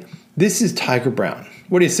 Polly, this is Tiger Brown.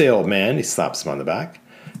 What do you say, old man? He slaps him on the back.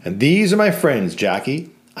 And these are my friends,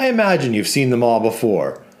 Jackie. I imagine you've seen them all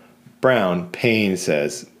before. Brown, pained,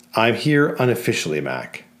 says, I'm here unofficially,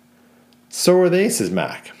 Mac. So are they, says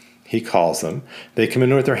Mac. He calls them. They come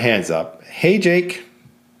in with their hands up. Hey, Jake.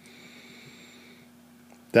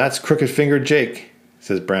 That's crooked-fingered Jake,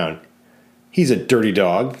 says Brown. He's a dirty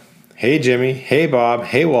dog. Hey, Jimmy. Hey, Bob.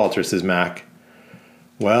 Hey, Walter, says Mac.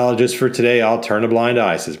 Well, just for today, I'll turn a blind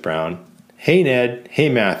eye, says Brown. Hey, Ned. Hey,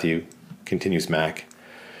 Matthew, continues Mac.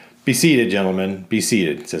 Be seated, gentlemen. Be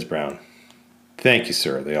seated, says Brown. Thank you,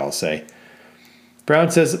 sir, they all say. Brown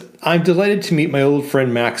says, I'm delighted to meet my old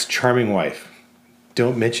friend Mac's charming wife.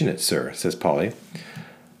 Don't mention it, sir, says Polly.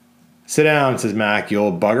 Sit down, says Mac, you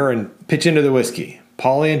old bugger, and pitch into the whiskey.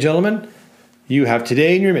 Polly and gentlemen, you have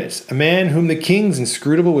today in your midst a man whom the king's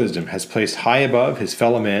inscrutable wisdom has placed high above his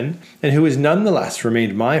fellow men, and who has nonetheless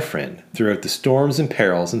remained my friend throughout the storms and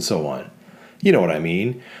perils and so on. You know what I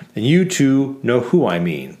mean, and you too know who I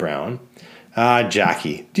mean, Brown. Ah,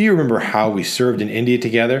 Jackie, do you remember how we served in India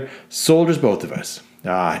together? Soldiers, both of us.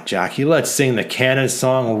 Ah, Jackie, let's sing the cannon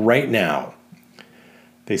song right now.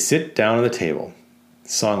 They sit down on the table.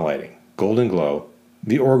 Song lighting, golden glow.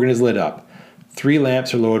 The organ is lit up. 3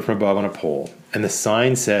 lamps are lowered from above on a pole, and the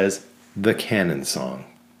sign says, The Cannon Song.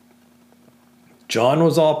 John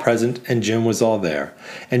was all present, and Jim was all there,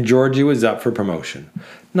 and Georgie was up for promotion.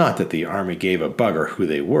 Not that the army gave a bugger who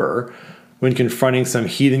they were. When confronting some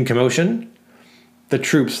heathen commotion, the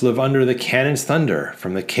troops live under the cannon's thunder,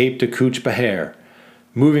 from the Cape to Cooch Behar,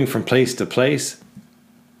 moving from place to place.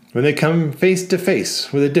 When they come face to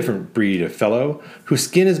face with a different breed of fellow, whose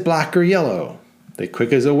skin is black or yellow, they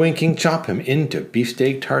quick as a winking chop him into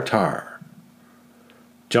beefsteak tartare.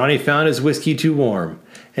 Johnny found his whiskey too warm,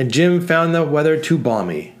 and Jim found the weather too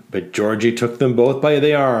balmy, but Georgie took them both by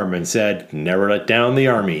the arm and said, Never let down the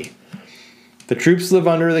army. The troops live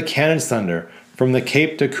under the cannon's thunder, from the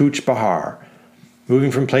Cape to Cooch Behar,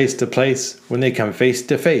 moving from place to place when they come face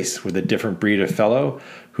to face with a different breed of fellow,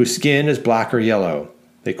 whose skin is black or yellow.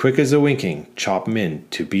 They quick as a winking chop him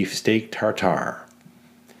into beefsteak tartare.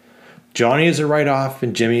 Johnny is a write-off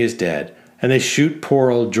and Jimmy is dead, and they shoot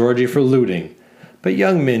poor old Georgie for looting. But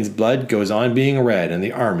young men's blood goes on being red, and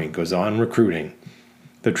the army goes on recruiting.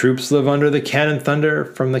 The troops live under the cannon thunder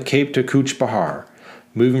from the Cape to Cooch Behar,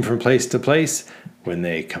 moving from place to place when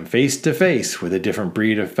they come face to face with a different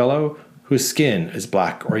breed of fellow whose skin is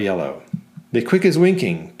black or yellow. They quick as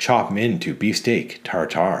winking chop him into beefsteak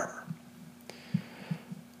tartare.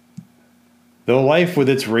 Though life with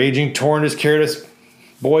its raging torrent has carried us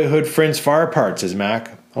boyhood friends far apart, says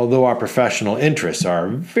Mac, although our professional interests are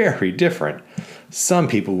very different. Some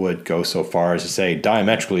people would go so far as to say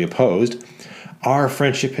diametrically opposed. Our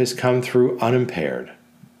friendship has come through unimpaired.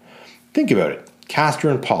 Think about it. Castor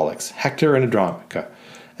and Pollux, Hector and Andromache,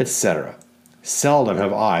 etc. Seldom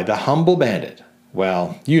have I, the humble bandit,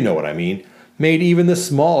 well, you know what I mean, made even the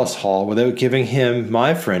smallest haul without giving him,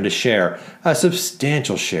 my friend, a share, a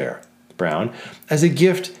substantial share, Brown, as a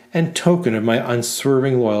gift and token of my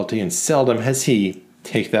unswerving loyalty, and seldom has he,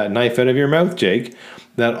 take that knife out of your mouth, Jake,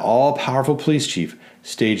 that all-powerful police chief,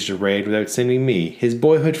 staged a raid without sending me, his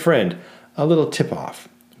boyhood friend, a little tip-off.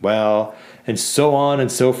 Well, and so on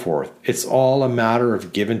and so forth. It's all a matter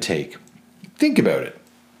of give and take. Think about it.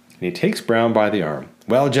 And he takes Brown by the arm.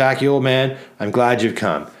 Well, Jackie, old man, I'm glad you've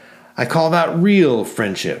come. I call that real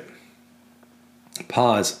friendship.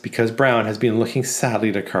 Pause, because Brown has been looking sadly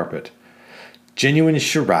at a carpet. Genuine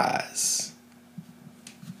Shiraz.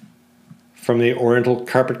 From the Oriental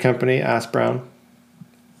Carpet Company? Asked Brown.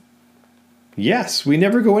 Yes, we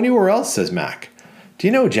never go anywhere else, says Mac. Do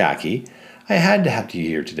you know, Jackie, I had to have you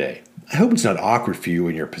here today. I hope it's not awkward for you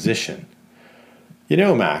in your position. You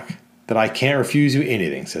know, Mac, that I can't refuse you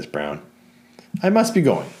anything, says Brown. I must be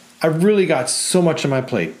going. I've really got so much on my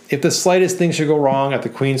plate. If the slightest thing should go wrong at the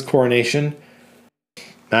Queen's coronation...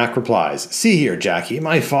 Mac replies, See here, Jackie,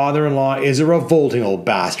 my father-in-law is a revolting old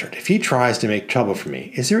bastard. If he tries to make trouble for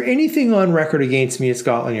me, is there anything on record against me at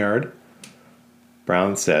Scotland Yard?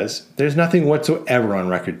 Brown says, There's nothing whatsoever on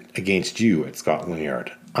record against you at Scotland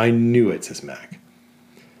Yard. I knew it, says Mac.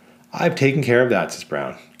 I've taken care of that, says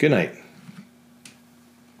Brown. Good night.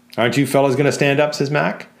 Aren't you fellas going to stand up, says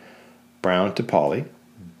Mac. Brown to Polly.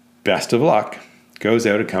 Best of luck. Goes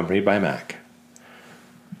out accompanied by Mac.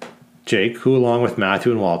 Jake, who along with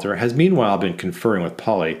Matthew and Walter, has meanwhile been conferring with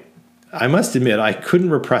Polly. I must admit I couldn't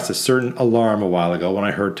repress a certain alarm a while ago when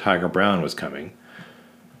I heard Tiger Brown was coming.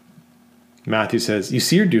 Matthew says, You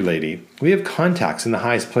see her, dear lady, we have contacts in the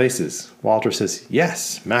highest places. Walter says,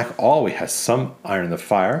 Yes, Mac always has some iron in the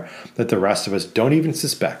fire that the rest of us don't even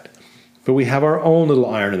suspect. But we have our own little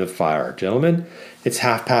iron in the fire. Gentlemen, it's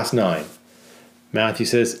 9:30. Matthew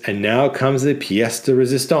says, And now comes the pièce de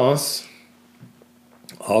résistance.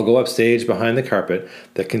 All go upstage behind the carpet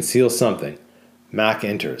that conceals something. Mac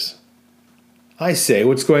enters. I say,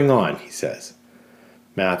 what's going on? He says.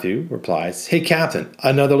 Matthew replies, Hey, Captain,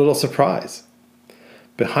 another little surprise.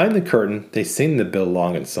 Behind the curtain, they sing the Bill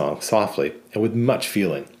Longan song softly and with much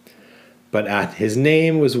feeling. But at his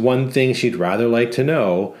name was one thing she'd rather like to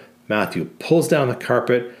know. Matthew pulls down the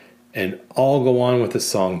carpet and all go on with the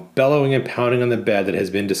song, bellowing and pounding on the bed that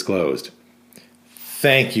has been disclosed.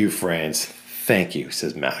 Thank you, friends. Thank you,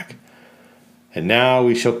 says Mac. And now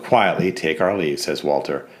we shall quietly take our leave, says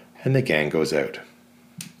Walter, and the gang goes out.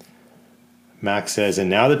 Mac says, And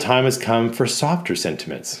now the time has come for softer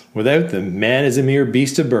sentiments. Without them, man is a mere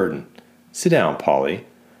beast of burden. Sit down, Polly.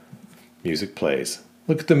 Music plays.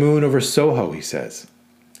 Look at the moon over Soho, he says.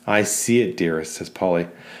 I see it, dearest, says Polly.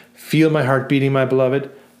 Feel my heart beating, my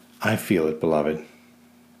beloved? I feel it, beloved.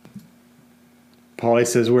 Polly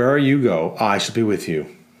says, Wherever you go, I shall be with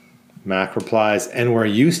you. Mac replies, And where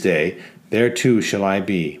you stay, there too shall I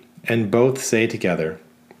be. And both say together,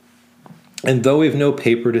 And though we've no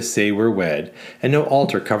paper to say we're wed, and no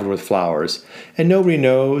altar covered with flowers, and nobody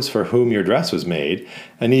knows for whom your dress was made,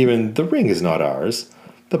 and even the ring is not ours,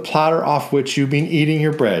 the platter off which you've been eating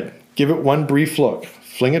your bread, give it one brief look,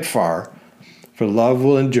 fling it far, for love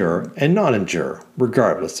will endure and not endure,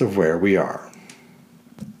 regardless of where we are.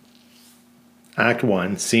 Act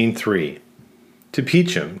 1, Scene 3. To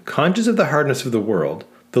Peachum, conscious of the hardness of the world,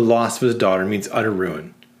 the loss of his daughter means utter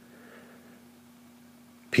ruin.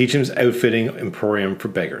 Peachum's outfitting emporium for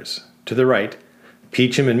beggars. To the right,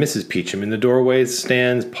 Peachum and Mrs. Peachum. In the doorway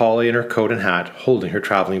stands Polly in her coat and hat, holding her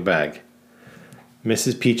traveling bag.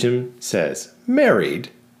 Mrs. Peachum says, Married?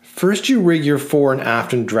 First you rig your fore and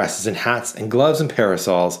aft in dresses and hats and gloves and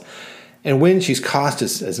parasols, and when she's cost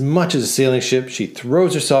us as much as a sailing ship, she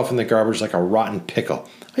throws herself in the garbage like a rotten pickle.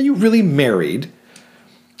 Are you really married?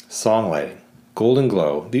 Song lighting. Golden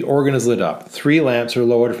glow. The organ is lit up. 3 lamps are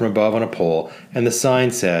lowered from above on a pole, and the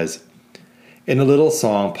sign says, In a little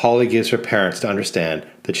song, Polly gives her parents to understand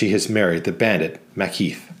that she has married the bandit,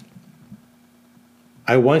 Macheath.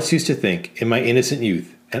 I once used to think, in my innocent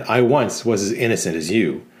youth, and I once was as innocent as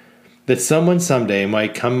you, that someone someday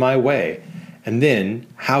might come my way, and then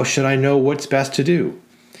how should I know what's best to do?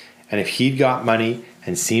 And if he'd got money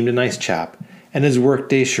and seemed a nice chap, and his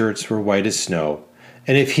workday shirts were white as snow,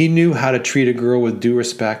 and if he knew how to treat a girl with due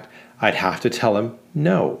respect, I'd have to tell him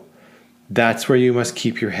no. That's where you must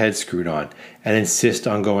keep your head screwed on and insist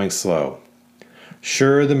on going slow.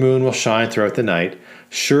 Sure, the moon will shine throughout the night.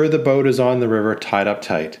 Sure, the boat is on the river tied up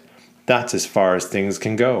tight. That's as far as things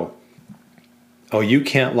can go. Oh, you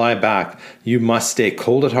can't lie back. You must stay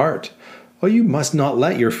cold at heart. Oh, you must not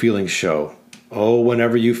let your feelings show. Oh,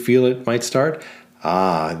 whenever you feel it might start,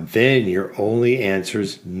 then your only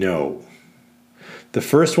answer's no. The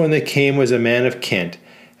first one that came was a man of Kent,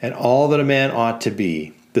 and all that a man ought to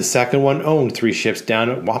be. The second one owned 3 ships down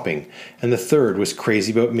at Wapping, and the third was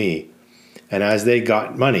crazy about me. And as they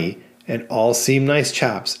got money, and all seemed nice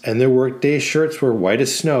chaps, and their workday shirts were white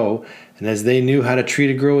as snow, and as they knew how to treat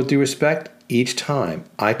a girl with due respect, each time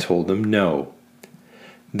I told them no.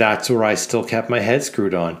 That's where I still kept my head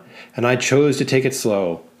screwed on, and I chose to take it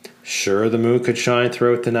slow. Sure, the moon could shine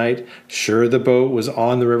throughout the night. Sure, the boat was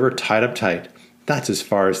on the river tied up tight. That's as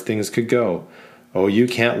far as things could go. Oh, you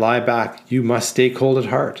can't lie back. You must stay cold at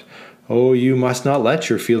heart. Oh, you must not let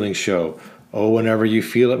your feelings show. Oh, whenever you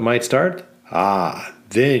feel it might start,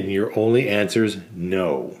 then your only answer's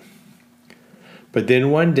no. But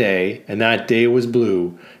then one day, and that day was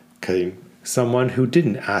blue, came someone who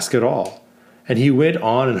didn't ask at all. And he went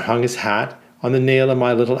on and hung his hat on the nail in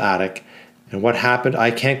my little attic, and what happened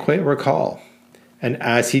I can't quite recall. And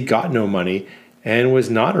as he'd got no money, and was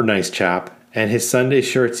not a nice chap, and his Sunday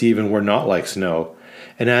shirts even were not like snow,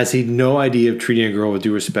 and as he'd no idea of treating a girl with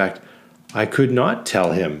due respect, I could not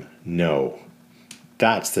tell him no.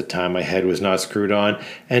 That's the time my head was not screwed on,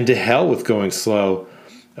 and to hell with going slow.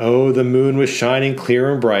 Oh, the moon was shining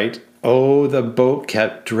clear and bright. Oh, the boat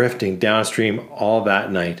kept drifting downstream all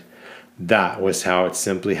that night. That was how it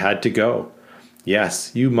simply had to go.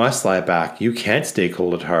 Yes, you must lie back. You can't stay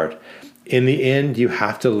cold at heart. In the end, you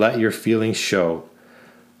have to let your feelings show.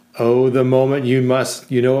 Oh, the moment you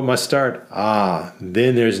know it must start.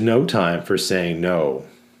 Then there's no time for saying no.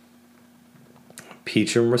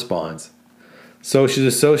 Peachum responds, so she's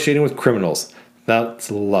associating with criminals.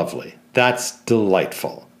 That's lovely. That's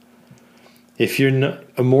delightful. If you're not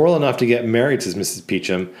immoral enough to get married, says Mrs.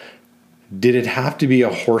 Peachum, did it have to be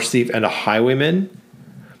a horse thief and a highwayman?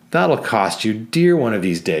 That'll cost you dear one of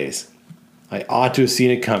these days. I ought to have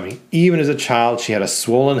seen it coming. Even as a child, she had a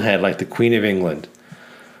swollen head like the Queen of England.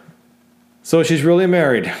 So she's really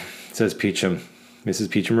married, says Peachum. Mrs.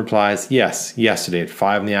 Peachum replies, yes, yesterday at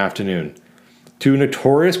 5 p.m. To a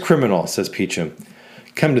notorious criminal, says Peachum.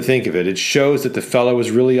 Come to think of it, it shows that the fellow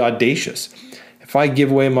was really audacious. If I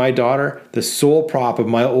give away my daughter, the sole prop of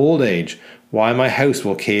my old age, why, my house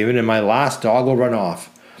will cave in and my last dog will run off.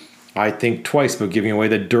 I'd think twice about giving away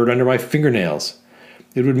the dirt under my fingernails.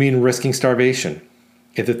 It would mean risking starvation.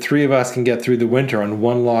 If the three of us can get through the winter on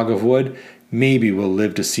one log of wood, maybe we'll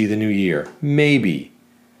live to see the new year. Maybe.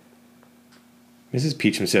 Mrs.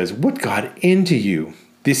 Peachum says, what got into you?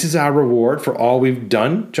 This is our reward for all we've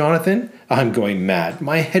done, Jonathan? I'm going mad.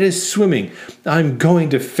 My head is swimming. I'm going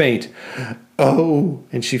to faint. Oh,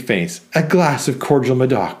 and she faints. A glass of cordial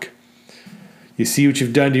Medoc. You see what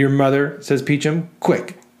you've done to your mother, says Peachum.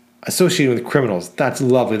 Quick. Associating with criminals. That's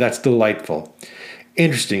lovely. That's delightful.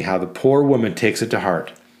 Interesting how the poor woman takes it to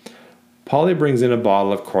heart. Polly brings in a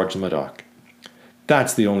bottle of cordial Medoc.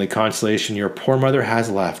 That's the only consolation your poor mother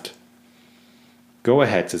has left. Go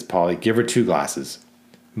ahead, says Polly. Give her 2 glasses.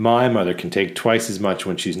 My mother can take twice as much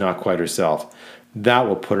when she's not quite herself. That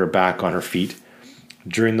will put her back on her feet.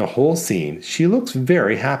 During the whole scene, she looks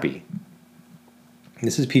very happy.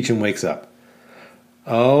 Mrs. Peachum wakes up.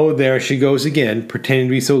 Oh, there she goes again, pretending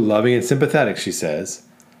to be so loving and sympathetic, she says.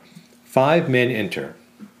 5 men enter.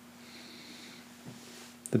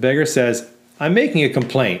 The beggar says, I'm making a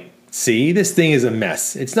complaint. See, this thing is a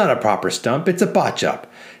mess. It's not a proper stump, it's a botch-up,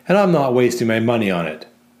 and I'm not wasting my money on it.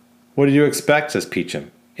 What do you expect, says Peachum.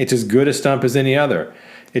 It's as good a stump as any other.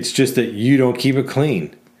 It's just that you don't keep it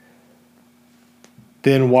clean.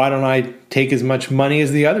 Then why don't I take as much money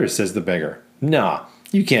as the others, says the beggar. Nah,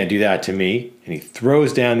 you can't do that to me. And he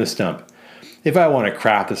throws down the stump. If I want to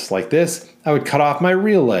craft this like this, I would cut off my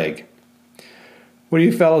real leg. What do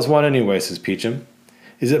you fellows want anyway, says Peachum.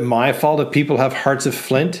 Is it my fault if people have hearts of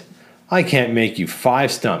flint? I can't make you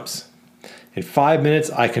 5 stumps. In 5 minutes,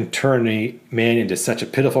 I can turn a man into such a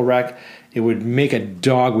pitiful wreck, it would make a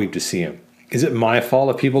dog weep to see him. Is it my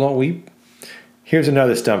fault if people don't weep? Here's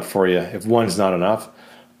another stump for you, if one's not enough.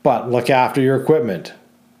 But look after your equipment.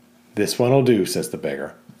 This one'll do, says the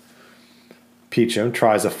beggar. Peachum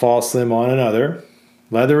tries a false limb on another.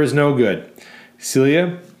 Leather is no good.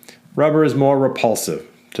 Celia, rubber is more repulsive.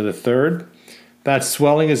 To the third, that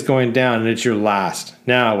swelling is going down and it's your last.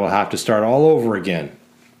 Now we'll have to start all over again.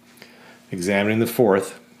 Examining the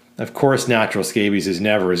fourth, of course natural scabies is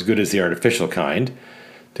never as good as the artificial kind.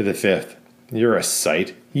 To the fifth, you're a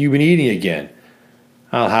sight. You've been eating again.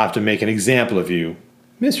 I'll have to make an example of you.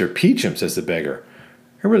 Mr. Peachum, says the beggar,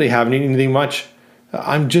 I really haven't eaten anything much.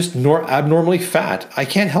 I'm just abnormally fat. I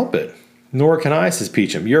can't help it. Nor can I, says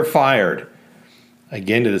Peachum. You're fired.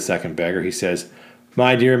 Again to the second beggar, he says,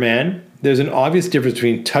 my dear man, there's an obvious difference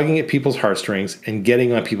between tugging at people's heartstrings and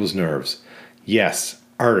getting on people's nerves. Yes,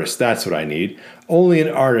 artist, that's what I need. Only an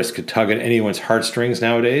artist could tug at anyone's heartstrings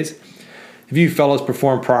nowadays. If you fellows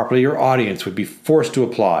perform properly, your audience would be forced to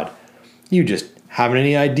applaud. You just haven't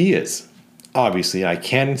any ideas. Obviously, I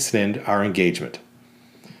can't extend our engagement.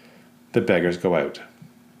 The beggars go out.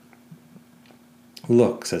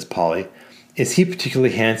 Look, says Polly, is he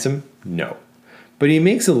particularly handsome? No. But he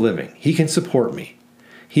makes a living. He can support me.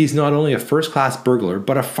 He's not only a first-class burglar,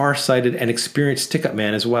 but a far-sighted and experienced stick-up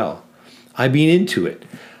man as well. I've been into it.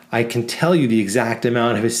 I can tell you the exact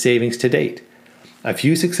amount of his savings to date. A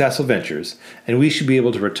few successful ventures, and we should be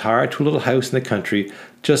able to retire to a little house in the country,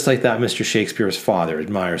 just like that Mr. Shakespeare's father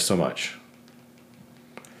admires so much.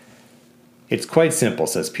 It's quite simple,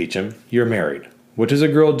 says Peachum. You're married. What does a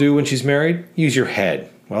girl do when she's married? Use your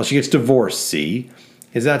head. Well, she gets divorced, see?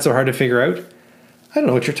 Is that so hard to figure out? I don't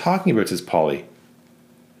know what you're talking about, says Polly.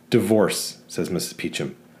 Divorce, says Mrs.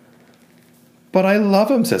 Peachum. But I love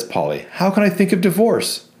him, says Polly. How can I think of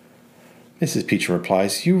divorce? Mrs. Peachum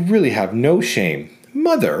replies, You really have no shame.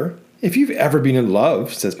 Mother, if you've ever been in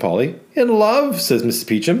love, says Polly. In love, says Mrs.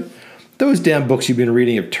 Peachum. Those damn books you've been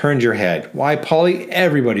reading have turned your head. Why, Polly,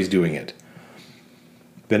 everybody's doing it.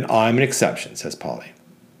 Then I'm an exception, says Polly.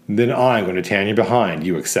 Then I'm going to tan you behind,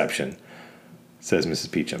 you exception, says Mrs.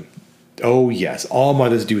 Peachum. Oh, yes, all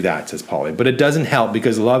mothers do that, says Polly, but it doesn't help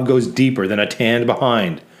because love goes deeper than a tanned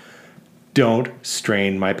behind. Don't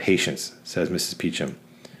strain my patience, says Mrs. Peachum.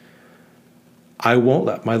 I won't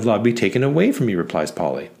let my love be taken away from me, replies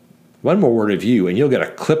Polly. One more word of you, and you'll get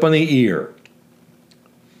a clip on the ear.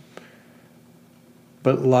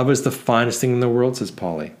 But love is the finest thing in the world, says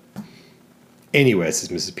Polly. Anyway, says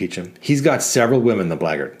Mrs. Peachum, he's got several women, the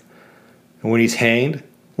blackguard. And when he's hanged,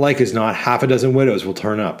 like as not, half a dozen widows will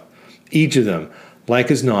turn up. Each of them,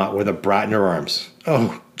 like as not, with a brat in her arms.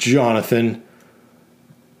 Oh, Jonathan.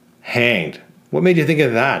 Hanged. What made you think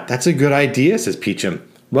of that? That's a good idea, says Peachum.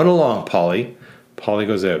 Run along, Polly. Polly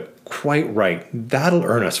goes out. Quite right. That'll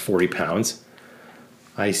earn us £40.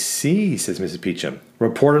 I see, says Mrs. Peachum.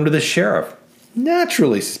 Report him to the sheriff.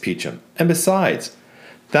 Naturally, says Peachum. And besides,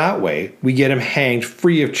 that way we get him hanged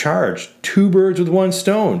free of charge. 2 birds with 1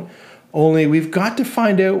 stone. Only we've got to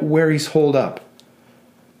find out where he's holed up.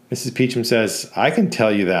 Mrs. Peachum says, I can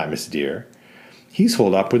tell you that, Miss Dear. He's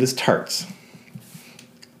holed up with his tarts.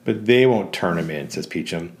 But they won't turn him in, says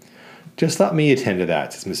Peachum. Just let me attend to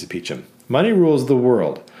that, says Mrs. Peachum. Money rules the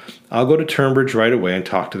world. I'll go to Turnbridge right away and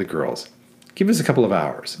talk to the girls. Give us a couple of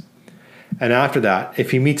hours. And after that,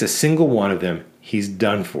 if he meets a single one of them, he's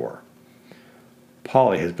done for.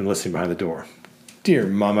 Polly has been listening behind the door. Dear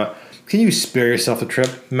Mama, can you spare yourself the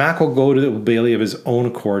trip? Mac will go to the Old Bailey of his own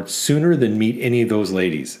accord sooner than meet any of those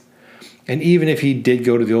ladies. And even if he did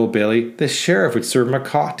go to the Old Bailey, the sheriff would serve him a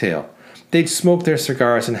cocktail. They'd smoke their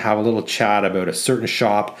cigars and have a little chat about a certain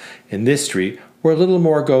shop in this street where a little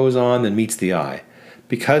more goes on than meets the eye.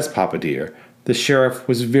 Because, Papa dear, the sheriff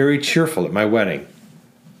was very cheerful at my wedding.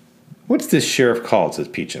 What's this sheriff called, says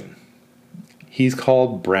Peachum. He's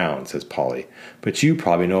called Brown, says Polly, but you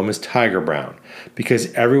probably know him as Tiger Brown,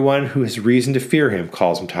 because everyone who has reason to fear him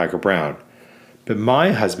calls him Tiger Brown. But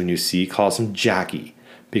my husband, you see, calls him Jackie,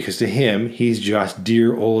 because to him he's just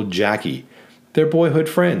dear old Jackie. They're boyhood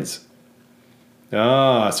friends.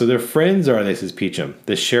 Ah, so they're friends, are they, says Peachum.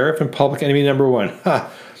 The sheriff and public enemy number 1.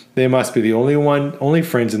 Ha! They must be the only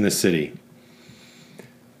friends in this city.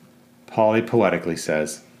 Polly poetically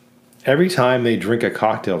says, every time they drink a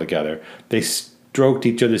cocktail together, they stroked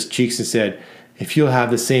each other's cheeks and said, if you'll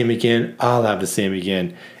have the same again, I'll have the same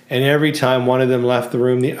again. And every time one of them left the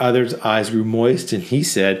room, the other's eyes grew moist, and he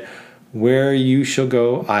said, where you shall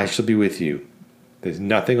go, I shall be with you. There's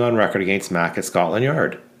nothing on record against Mac at Scotland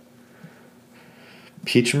Yard.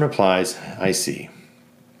 Peachum replies, I see.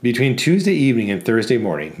 Between Tuesday evening and Thursday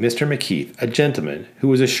morning, Mr. McKeith, a gentleman who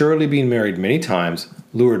was assuredly been married many times,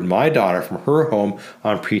 lured my daughter from her home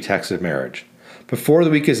on pretext of marriage. Before the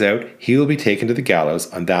week is out, he will be taken to the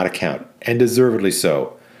gallows on that account, and deservedly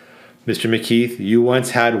so. Mr. McKeith, you once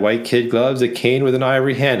had white kid gloves, a cane with an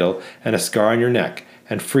ivory handle, and a scar on your neck,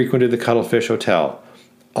 and frequented the Cuttlefish Hotel.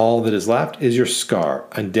 All that is left is your scar,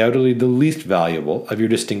 undoubtedly the least valuable of your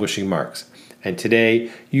distinguishing marks. And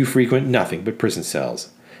today you frequent nothing but prison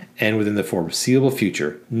cells, and within the foreseeable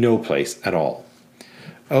future, no place at all.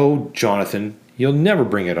 Oh, Jonathan, you'll never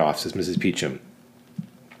bring it off, says Mrs. Peachum.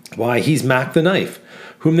 Why, he's Mac the Knife,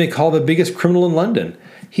 whom they call the biggest criminal in London.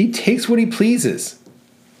 He takes what he pleases.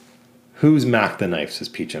 Who's Mac the Knife, says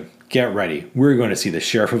Peachum. Get ready. We're going to see the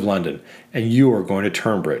Sheriff of London, and you are going to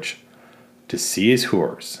Turnbridge. To see his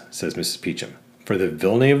whores, says Mrs. Peachum. For the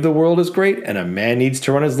villainy of the world is great, and a man needs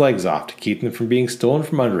to run his legs off to keep them from being stolen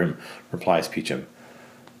from under him, replies Peachum.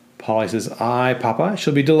 Polly says, Aye, Papa,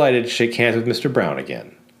 she'll be delighted to shake hands with Mr. Brown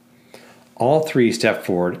again. All three step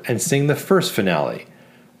forward and sing the first finale.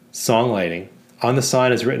 Song lighting. On the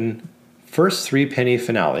sign is written, First Threepenny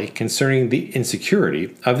Finale concerning the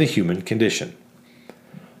insecurity of the human condition.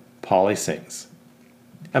 Polly sings.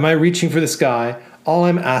 Am I reaching for the sky? All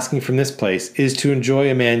I'm asking from this place is to enjoy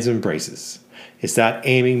a man's embraces. Is that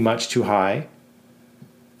aiming much too high?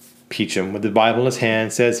 Peachum, with the Bible in his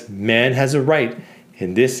hand, says, man has a right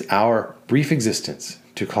in this our brief existence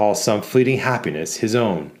to call some fleeting happiness his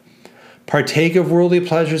own, partake of worldly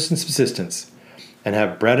pleasures and subsistence, and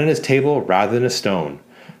have bread on his table rather than a stone.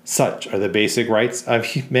 Such are the basic rights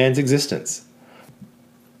of man's existence.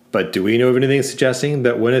 But do we know of anything suggesting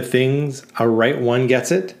that when a thing's a right one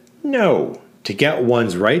gets it? No. To get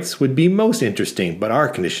one's rights would be most interesting, but our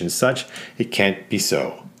condition's such it can't be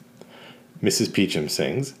so. Mrs. Peachum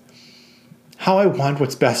sings, how I want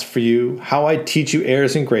what's best for you, how I'd teach you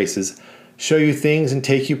airs and graces, show you things and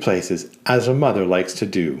take you places, as a mother likes to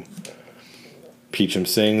do. Peachum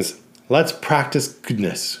sings, let's practice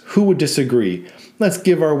goodness. Who would disagree? Let's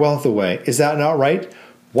give our wealth away. Is that not right?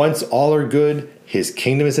 Once all are good, his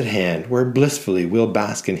kingdom is at hand, where blissfully we'll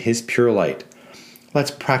bask in his pure light.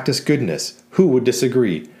 Let's practice goodness. Who would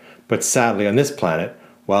disagree? But sadly on this planet,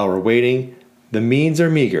 while we're waiting, the means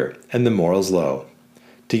are meager and the morals low.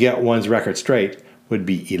 To get one's record straight would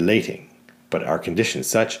be elating, but our condition's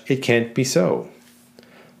such it can't be so.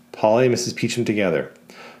 Polly and Mrs. Peachum together.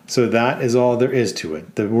 So that is all there is to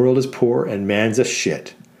it. The world is poor and man's a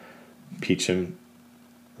shit. Peachum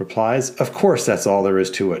replies, of course that's all there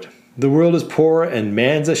is to it. The world is poor and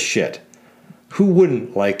man's a shit. Who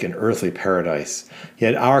wouldn't like an earthly paradise?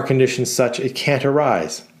 Yet our condition's such it can't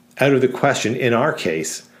arise. Out of the question in our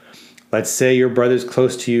case. Let's say your brother's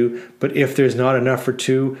close to you, but if there's not enough for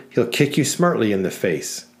two, he'll kick you smartly in the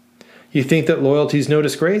face. You think that loyalty's no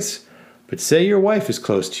disgrace? But say your wife is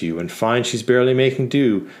close to you and finds she's barely making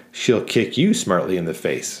do, she'll kick you smartly in the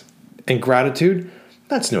face. And gratitude?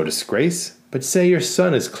 That's no disgrace. But say your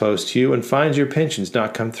son is close to you and finds your pension's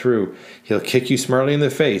not come through, he'll kick you smartly in the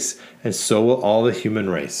face, and so will all the human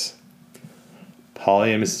race.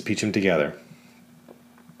 Polly and Mrs. Peachum together.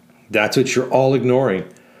 That's what you're all ignoring.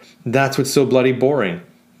 That's what's so bloody boring.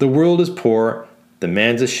 The world is poor, the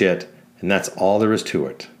man's a shit, and that's all there is to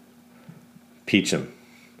it. Peachum.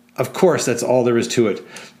 Of course that's all there is to it.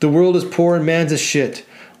 The world is poor and man's a shit.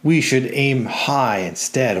 We should aim high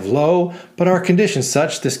instead of low, but our condition's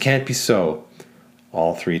such this can't be so.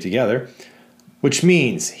 All three together. Which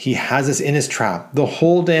means he has us in his trap. The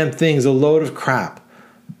whole damn thing's a load of crap.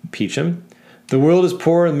 Peachum. The world is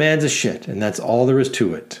poor and man's a shit, and that's all there is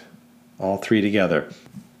to it. All three together.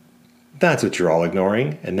 That's what you're all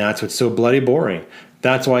ignoring, and that's what's so bloody boring.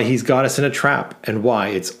 That's why he's got us in a trap, and why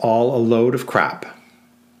it's all a load of crap.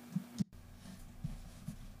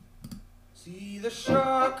 See the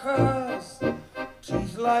sharkers,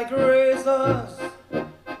 teeth like razors,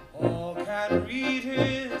 all can read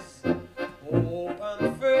his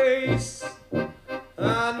open face.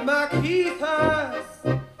 And Macheath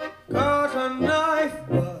has got a knife,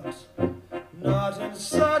 but not in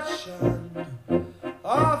such an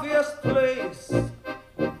obvious place.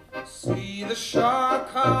 See the shark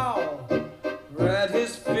how red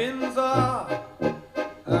his fins are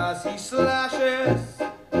as he slashes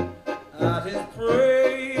at his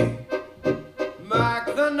prey. Mac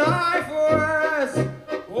the knife wears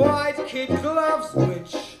white kid gloves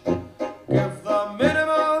which give the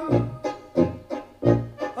minimum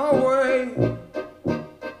away.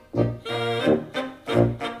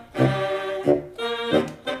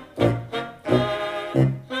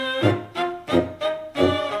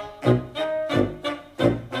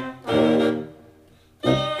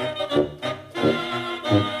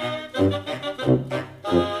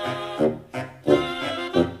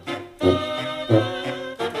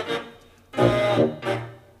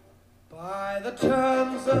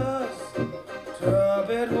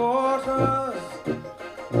 Turbid waters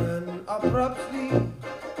then abruptly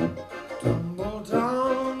tumble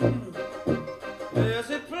down. Is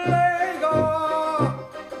it plague or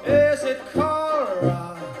is it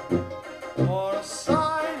cholera or a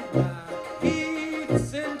sign that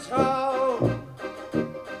heat's in town?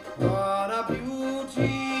 On a beautiful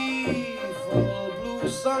blue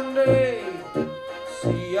Sunday,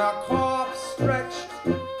 see a corpse stretched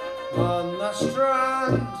on the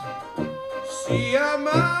strand. See a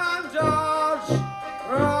man dodge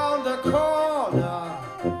round the corner.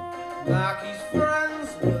 Mackie's friends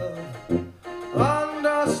will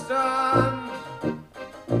understand.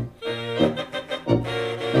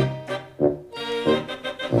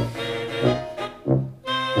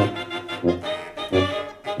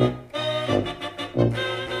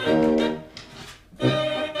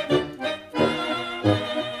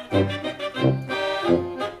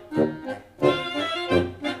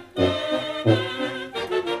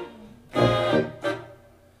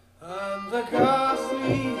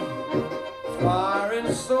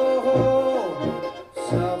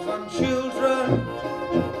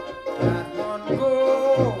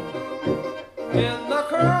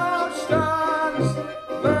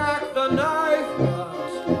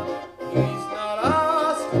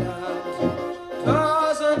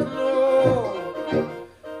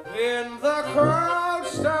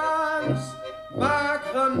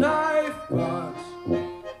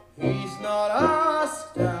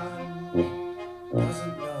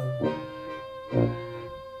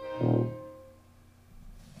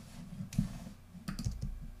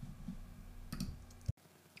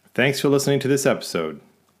 Thanks for listening to this episode.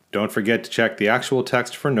 Don't forget to check the actual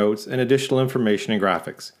text for notes and additional information and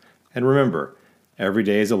graphics. And remember, every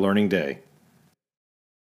day is a learning day.